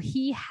 oh,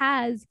 he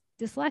has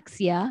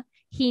dyslexia.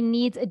 He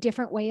needs a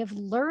different way of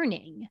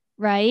learning,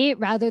 right?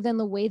 Rather than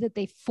the way that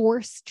they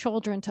force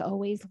children to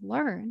always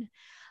learn.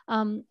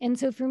 And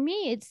so for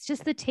me, it's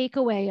just the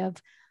takeaway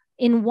of,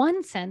 in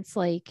one sense,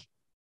 like,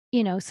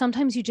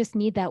 sometimes you just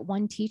need that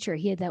one teacher.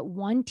 He had that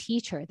one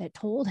teacher that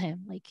told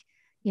him, like,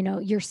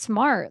 you're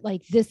smart,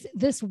 like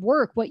this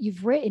work, what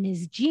you've written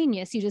is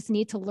genius. You just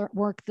need to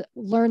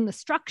learn the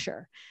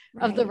structure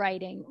of the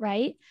writing.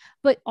 Right.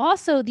 But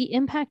also the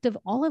impact of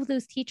all of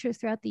those teachers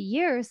throughout the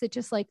years that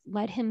just like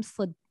let him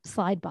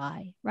slide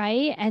by.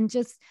 Right. And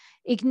just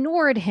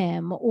ignored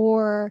him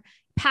or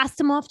passed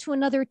him off to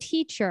another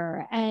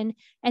teacher. And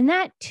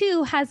that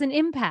too has an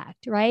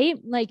impact. Right.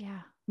 Like,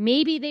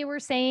 maybe they were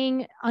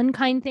saying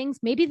unkind things.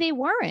 Maybe they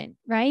weren't.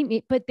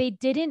 Right. But they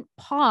didn't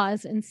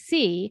pause and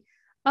see,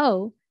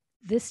 oh,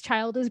 this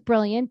child is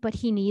brilliant, but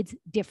he needs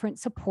different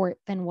support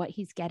than what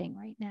he's getting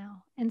right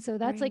now. And so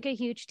that's like a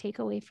huge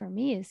takeaway for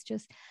me, is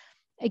just,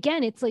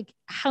 again, it's like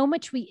how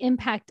much we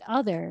impact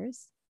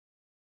others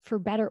for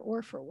better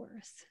or for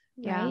worse.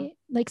 Right.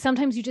 Like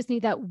sometimes you just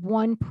need that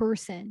one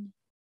person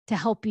to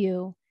help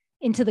you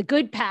into the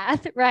good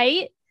path.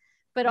 Right.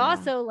 But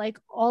also like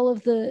all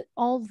of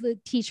the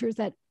teachers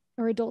that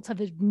or adults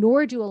have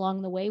ignored you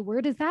along the way.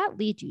 Where does that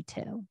lead you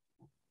to?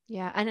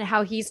 Yeah. And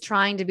how he's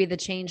trying to be the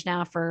change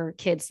now for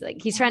kids.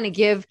 Like he's trying to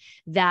give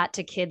that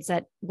to kids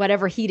that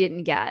whatever he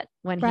didn't get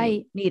when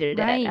he needed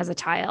it as a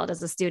child,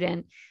 as a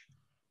student.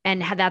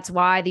 And that's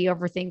why the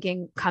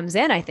overthinking comes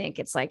in. I think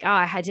it's like, oh,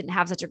 I didn't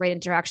have such a great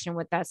interaction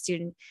with that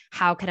student.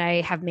 How can I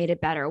have made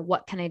it better?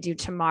 What can I do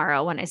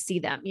tomorrow when I see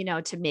them,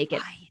 to make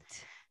it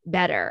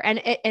better?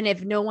 And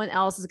if no one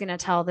else is going to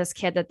tell this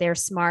kid that they're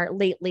smart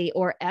lately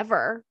or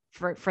ever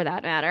for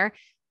that matter,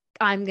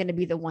 I'm going to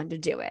be the one to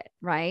do it.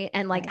 Right.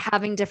 And like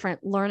having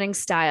different learning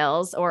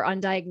styles or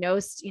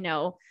undiagnosed,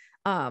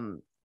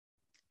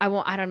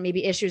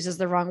 maybe issues is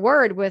the wrong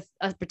word with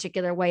a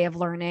particular way of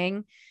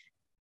learning.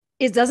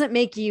 It doesn't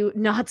make you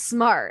not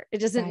smart. It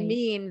doesn't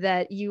mean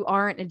that you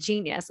aren't a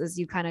genius, as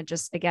you kind of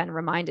just, again,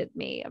 reminded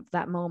me of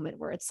that moment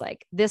where it's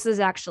like, this is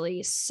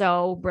actually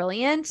so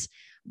brilliant,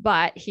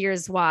 but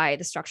here's why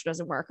the structure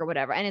doesn't work or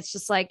whatever. And it's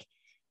just like,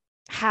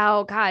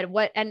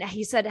 and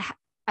he said,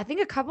 I think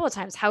a couple of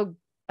times, how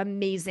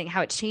amazing,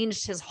 how it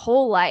changed his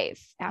whole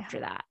life after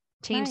that,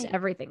 changed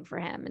everything for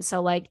him. And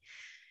so like,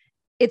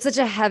 it's such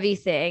a heavy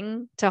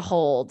thing to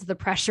hold, the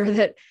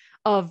pressure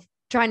of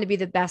trying to be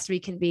the best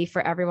we can be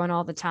for everyone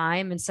all the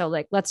time. And so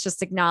like, let's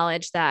just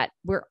acknowledge that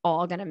we're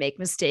all going to make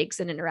mistakes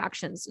and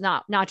interactions,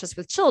 not just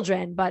with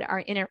children, but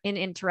in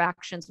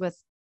interactions with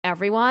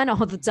everyone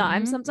all the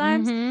time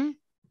sometimes.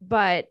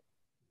 But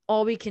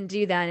all we can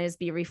do then is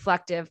be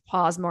reflective,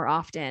 pause more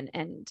often,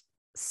 and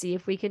see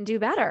if we can do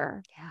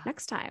better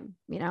next time,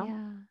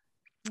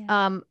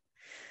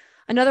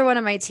 Another one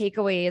of my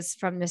takeaways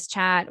from this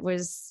chat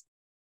was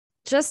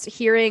just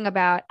hearing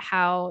about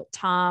how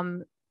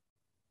Tom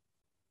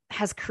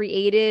has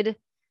created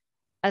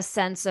a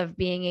sense of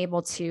being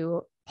able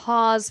to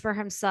pause for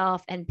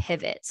himself and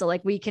pivot. So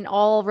like we can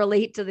all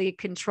relate to the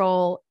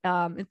control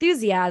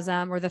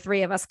enthusiasm, or the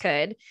three of us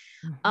could.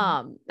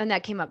 And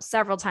that came up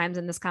several times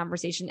in this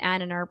conversation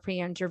and in our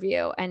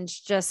pre-interview. And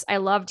just, I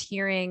loved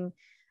hearing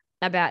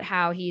about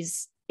how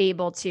he's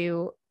able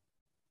to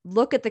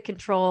look at the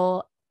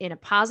control in a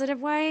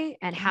positive way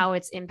and how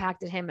it's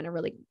impacted him in a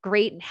really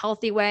great and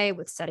healthy way,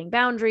 with setting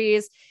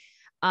boundaries,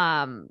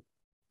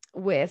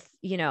 with,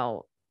 you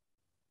know,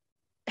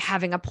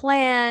 having a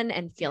plan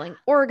and feeling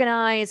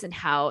organized, and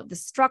how the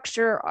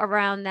structure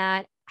around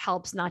that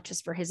helps not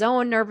just for his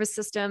own nervous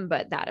system,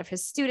 but that of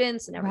his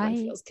students, and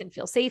everyone can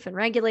feel safe and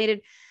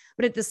regulated.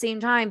 But at the same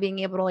time, being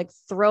able to like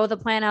throw the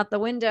plan out the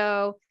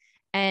window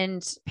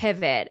and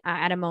pivot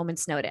at a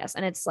moment's notice.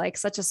 And it's like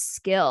such a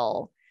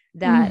skill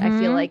that I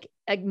feel like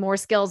more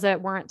skills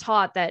that weren't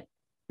taught, that,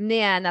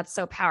 man, that's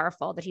so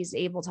powerful that he's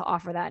able to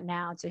offer that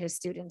now to his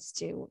students,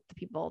 to the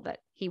people that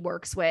he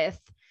works with,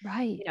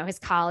 you know, his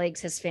colleagues,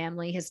 his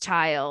family, his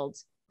child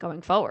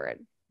going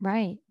forward.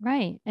 Right.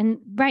 And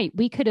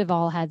we could have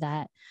all had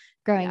that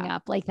growing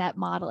up, like that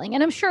modeling.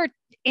 And I'm sure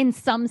in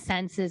some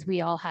senses we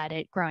all had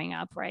it growing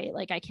up, right?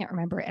 Like I can't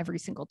remember every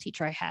single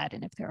teacher I had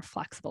and if they were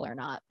flexible or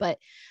not, but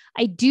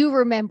I do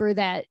remember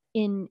that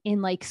in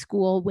like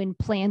school, when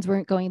plans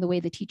weren't going the way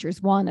the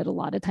teachers wanted, a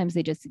lot of times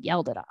they just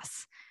yelled at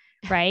us.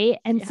 Right.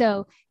 And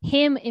so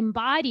him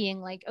embodying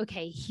like,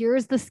 okay,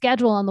 here's the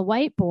schedule on the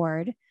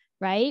whiteboard.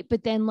 Right.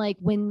 But then like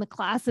when the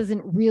class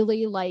isn't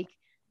really like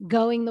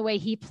going the way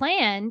he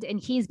planned, and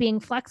he's being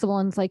flexible,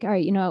 and it's like, all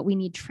right, you know what, we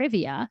need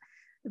trivia.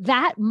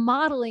 That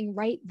modeling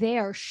right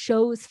there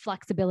shows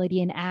flexibility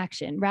in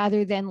action,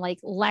 rather than like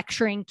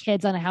lecturing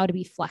kids on how to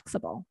be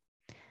flexible.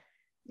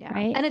 Yeah.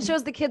 Right. And it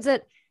shows the kids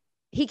that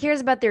he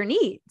cares about their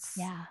needs.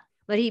 Yeah.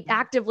 But he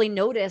actively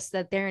noticed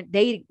that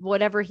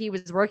whatever he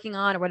was working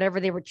on or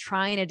whatever they were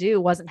trying to do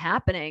wasn't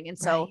happening. And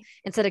so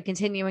instead of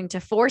continuing to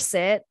force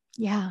it,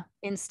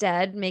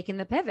 instead making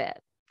the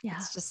pivot. Yeah.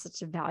 It's just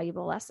such a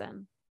valuable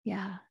lesson.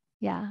 Yeah.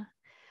 Yeah.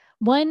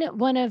 One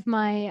of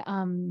my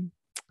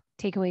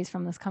takeaways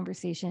from this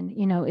conversation,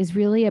 you know, is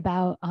really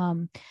about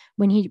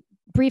when he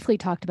briefly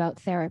talked about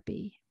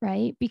therapy,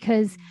 right?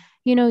 Because,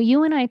 you know,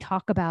 you and I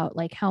talk about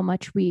like how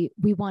much we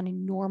want to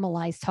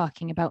normalize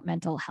talking about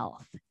mental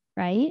health,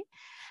 right?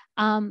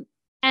 And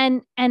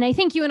I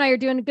think you and I are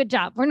doing a good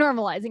job. We're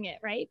normalizing it,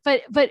 right?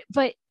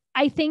 But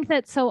I think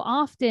that so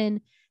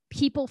often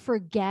people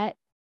forget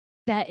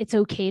that it's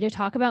okay to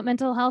talk about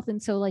mental health.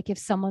 And so like if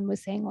someone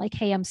was saying like,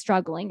 hey, I'm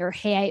struggling, or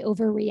hey, I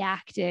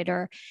overreacted,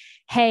 or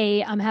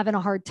hey, I'm having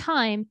a hard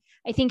time,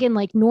 I think in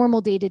like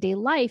normal day-to-day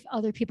life,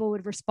 other people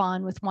would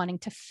respond with wanting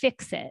to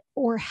fix it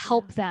or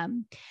help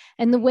them.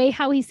 And the way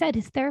how he said,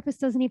 his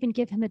therapist doesn't even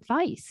give him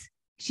advice.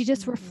 She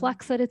just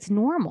reflects that it's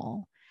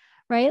normal,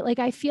 right? Like,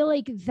 I feel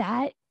like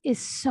that is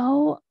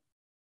so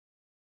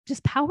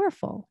just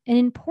powerful and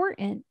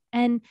important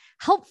and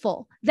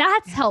helpful.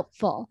 That's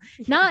helpful.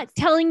 Not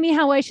telling me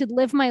how I should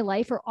live my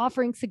life or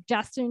offering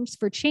suggestions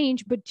for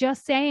change, but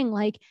just saying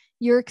like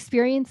your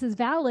experience is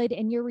valid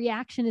and your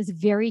reaction is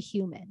very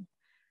human,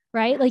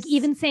 right? Like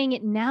even saying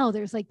it now,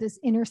 there's like this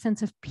inner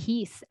sense of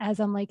peace as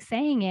I'm like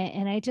saying it.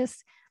 And I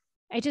just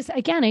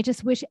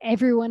wish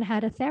everyone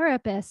had a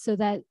therapist so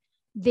that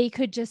they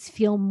could just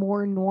feel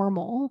more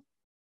normal,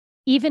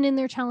 even in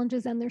their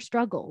challenges and their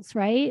struggles,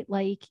 right?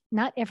 Like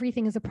not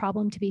everything is a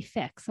problem to be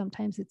fixed.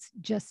 Sometimes it's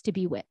just to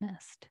be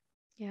witnessed.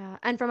 Yeah.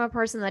 And from a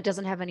person that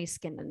doesn't have any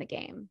skin in the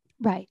game.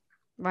 Right.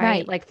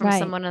 Like from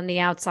someone on the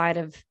outside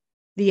of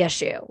the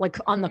issue, like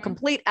on the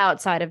complete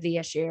outside of the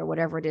issue or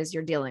whatever it is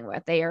you're dealing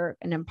with. They are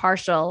an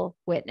impartial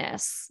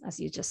witness,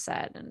 as you just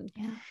said. And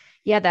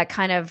that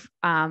kind of,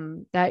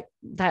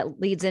 that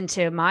leads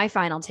into my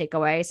final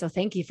takeaway. So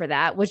thank you for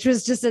that, which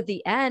was just at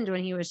the end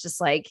when he was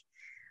just like,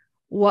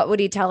 what would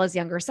he tell his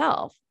younger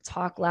self?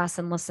 Talk less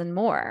and listen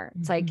more.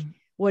 It's like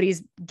what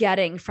he's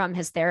getting from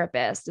his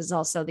therapist is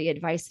also the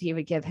advice that he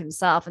would give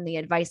himself, and the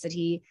advice that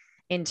he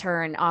in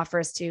turn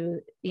offers to,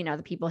 you know,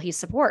 the people he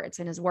supports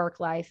in his work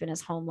life and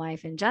his home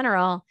life in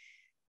general.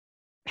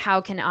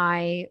 How can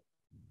I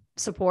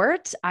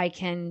support? I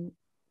can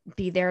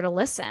be there to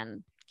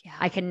listen. Yeah.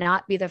 I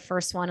cannot be the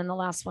first one and the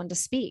last one to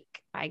speak.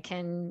 I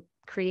can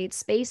create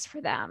space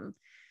for them.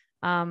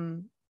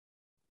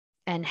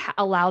 And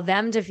allow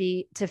them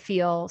to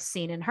feel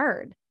seen and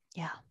heard.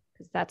 Yeah.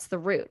 Because that's the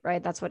root,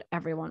 right? That's what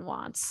everyone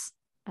wants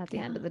at the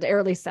end of the day, or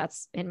at least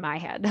that's in my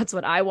head. That's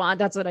what I want.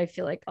 That's what I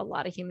feel like a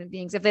lot of human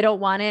beings, if they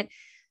don't want it,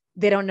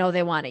 they don't know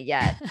they want it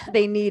yet.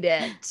 They need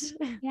it.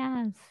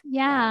 Yes.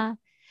 Yeah.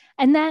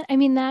 And that, I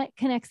mean, that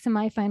connects to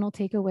my final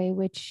takeaway,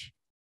 which,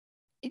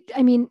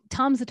 I mean,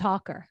 Tom's a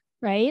talker,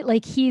 right?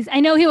 Like I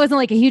know he wasn't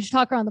like a huge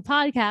talker on the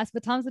podcast,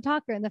 but Tom's a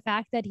talker. And the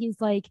fact that he's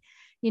like,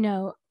 you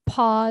know,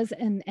 pause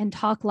and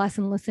talk less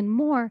and listen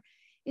more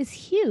is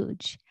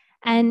huge.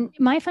 And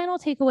my final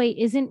takeaway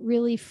isn't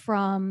really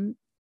from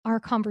our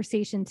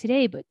conversation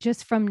today, but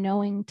just from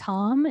knowing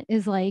Tom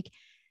is like,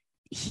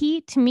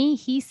 to me,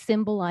 he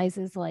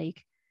symbolizes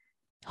like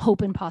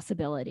hope and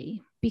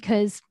possibility,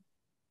 because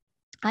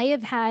I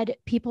have had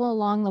people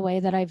along the way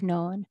that I've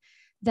known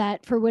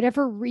that for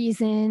whatever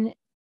reason,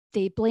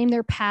 they blame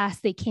their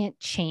past. They can't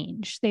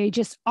change. They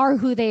just are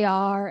who they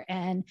are.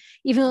 And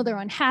even though they're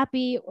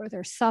unhappy or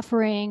they're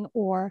suffering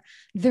or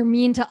they're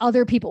mean to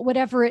other people,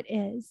 whatever it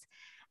is.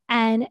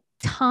 And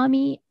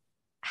Tommy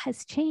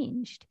has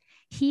changed.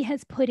 He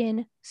has put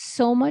in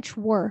so much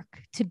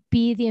work to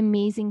be the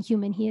amazing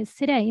human he is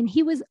today. And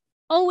he was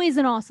always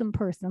an awesome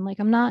person. Like,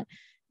 I'm not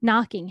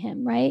knocking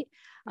him, right?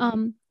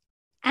 And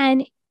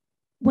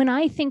when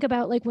I think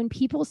about, like, when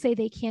people say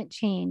they can't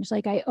change,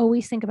 like, I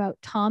always think about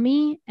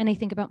Tommy and I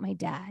think about my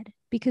dad,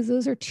 because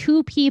those are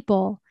two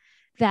people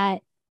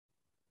that,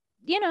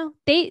 you know,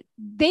 they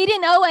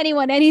didn't owe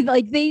anyone any,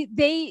 like, they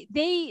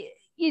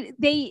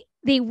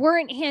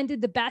weren't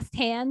handed the best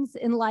hands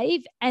in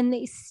life, and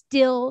they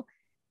still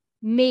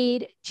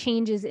made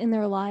changes in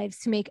their lives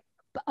to make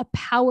a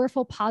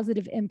powerful,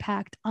 positive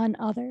impact on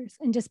others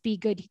and just be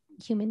good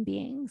human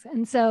beings.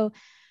 And so,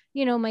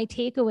 you know, my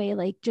takeaway,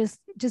 like, just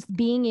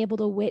being able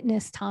to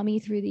witness Tommy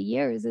through the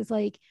years is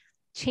like,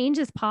 change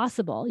is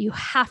possible. You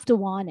have to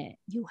want it.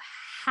 You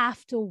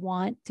have to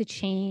want to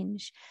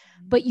change,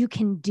 but you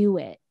can do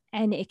it,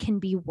 and it can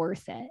be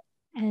worth it.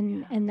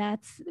 And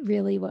that's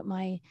really what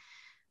my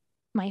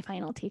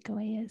final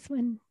takeaway is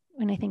when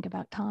I think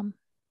about Tom.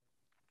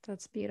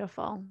 That's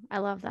beautiful. I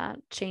love that.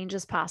 Change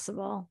is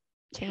possible.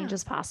 Change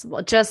is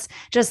possible. Just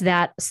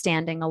that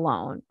standing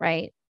alone,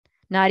 right?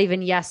 Not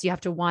even, yes, you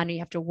have to want it, you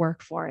have to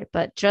work for it,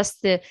 but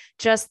just the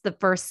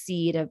first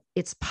seed of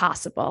it's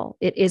possible.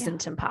 It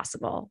isn't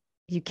impossible.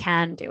 You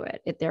can do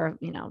it. There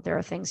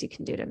are things you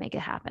can do to make it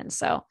happen.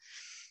 So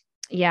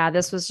yeah,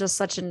 this was just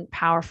such a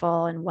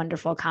powerful and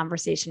wonderful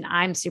conversation.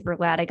 I'm super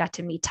glad I got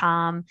to meet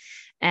Tom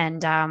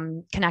and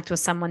connect with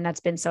someone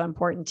that's been so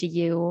important to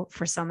you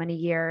for so many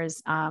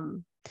years.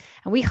 And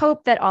we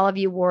hope that all of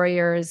you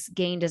warriors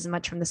gained as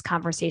much from this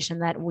conversation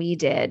that we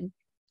did.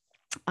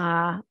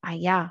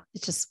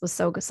 It just was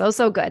so good.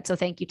 So good. So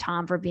thank you,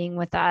 Tom, for being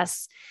with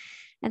us.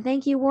 And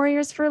thank you,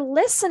 warriors, for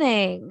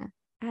listening.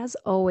 As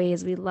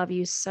always, we love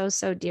you so,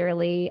 so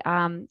dearly.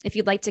 If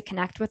you'd like to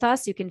connect with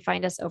us, you can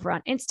find us over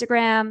on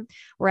Instagram.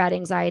 We're at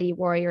Anxiety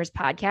Warriors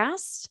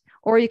Podcast,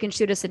 or you can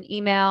shoot us an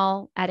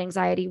email at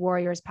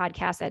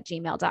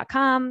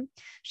anxietywarriorspodcast@gmail.com.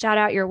 Shout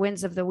out your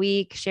wins of the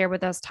week. Share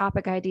with us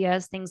topic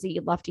ideas, things that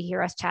you'd love to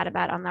hear us chat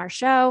about on our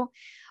show.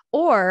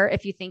 Or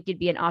if you think you'd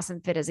be an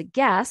awesome fit as a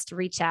guest,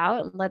 reach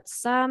out.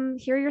 Let's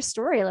hear your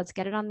story. Let's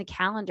get it on the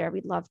calendar.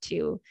 We'd love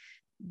to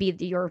be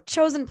your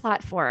chosen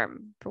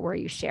platform for where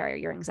you share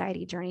your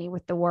anxiety journey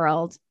with the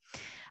world.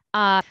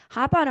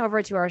 Hop on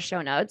over to our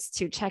show notes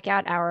to check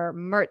out our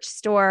merch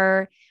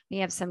store. We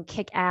have some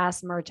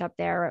kick-ass merch up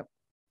there.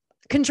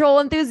 Control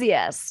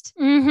Enthusiast,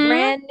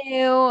 brand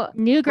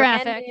new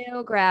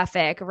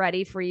graphic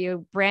ready for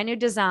you. Brand new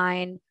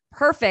design.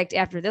 Perfect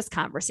after this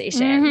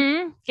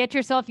conversation. Get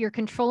yourself your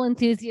Control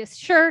Enthusiast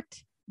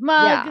shirt,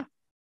 mug,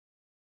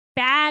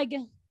 bag,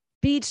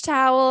 beach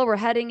towel. We're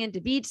heading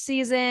into beach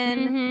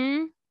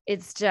season.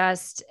 It's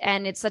just,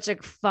 and it's such a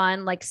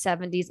fun, like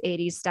 70s,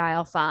 80s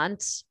style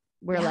font.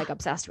 We're like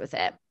obsessed with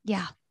it.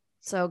 Yeah.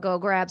 So go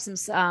grab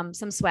some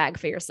swag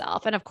for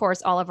yourself. And of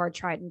course, all of our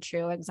tried and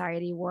true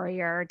Anxiety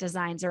Warrior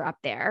designs are up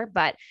there,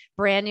 but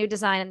brand new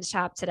design in the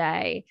shop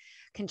today.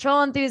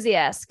 Control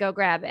Enthusiast, go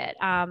grab it.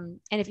 And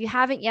if you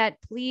haven't yet,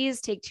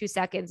 please take 2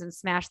 seconds and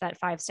smash that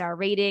 5-star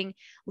rating.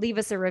 Leave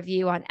us a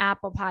review on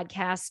Apple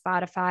Podcasts,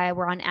 Spotify.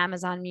 We're on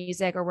Amazon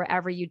Music or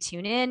wherever you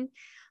tune in.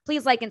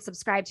 Please like and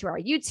subscribe to our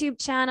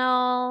YouTube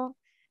channel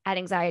at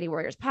Anxiety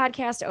Warriors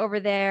Podcast over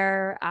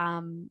there.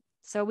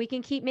 So we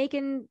can keep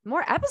making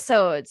more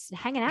episodes,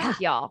 hanging out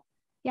with y'all.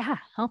 Yeah.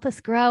 Help us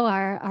grow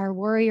our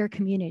warrior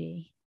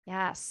community.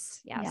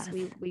 Yes.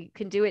 We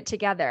can do it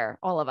together.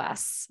 All of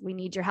us. We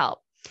need your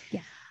help.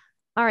 Yeah.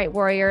 All right,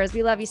 warriors.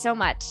 We love you so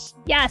much.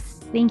 Yes.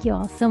 Thank you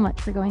all so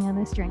much for going on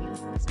this journey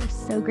with us. We're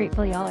so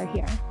grateful y'all are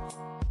here.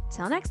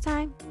 Till next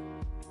time.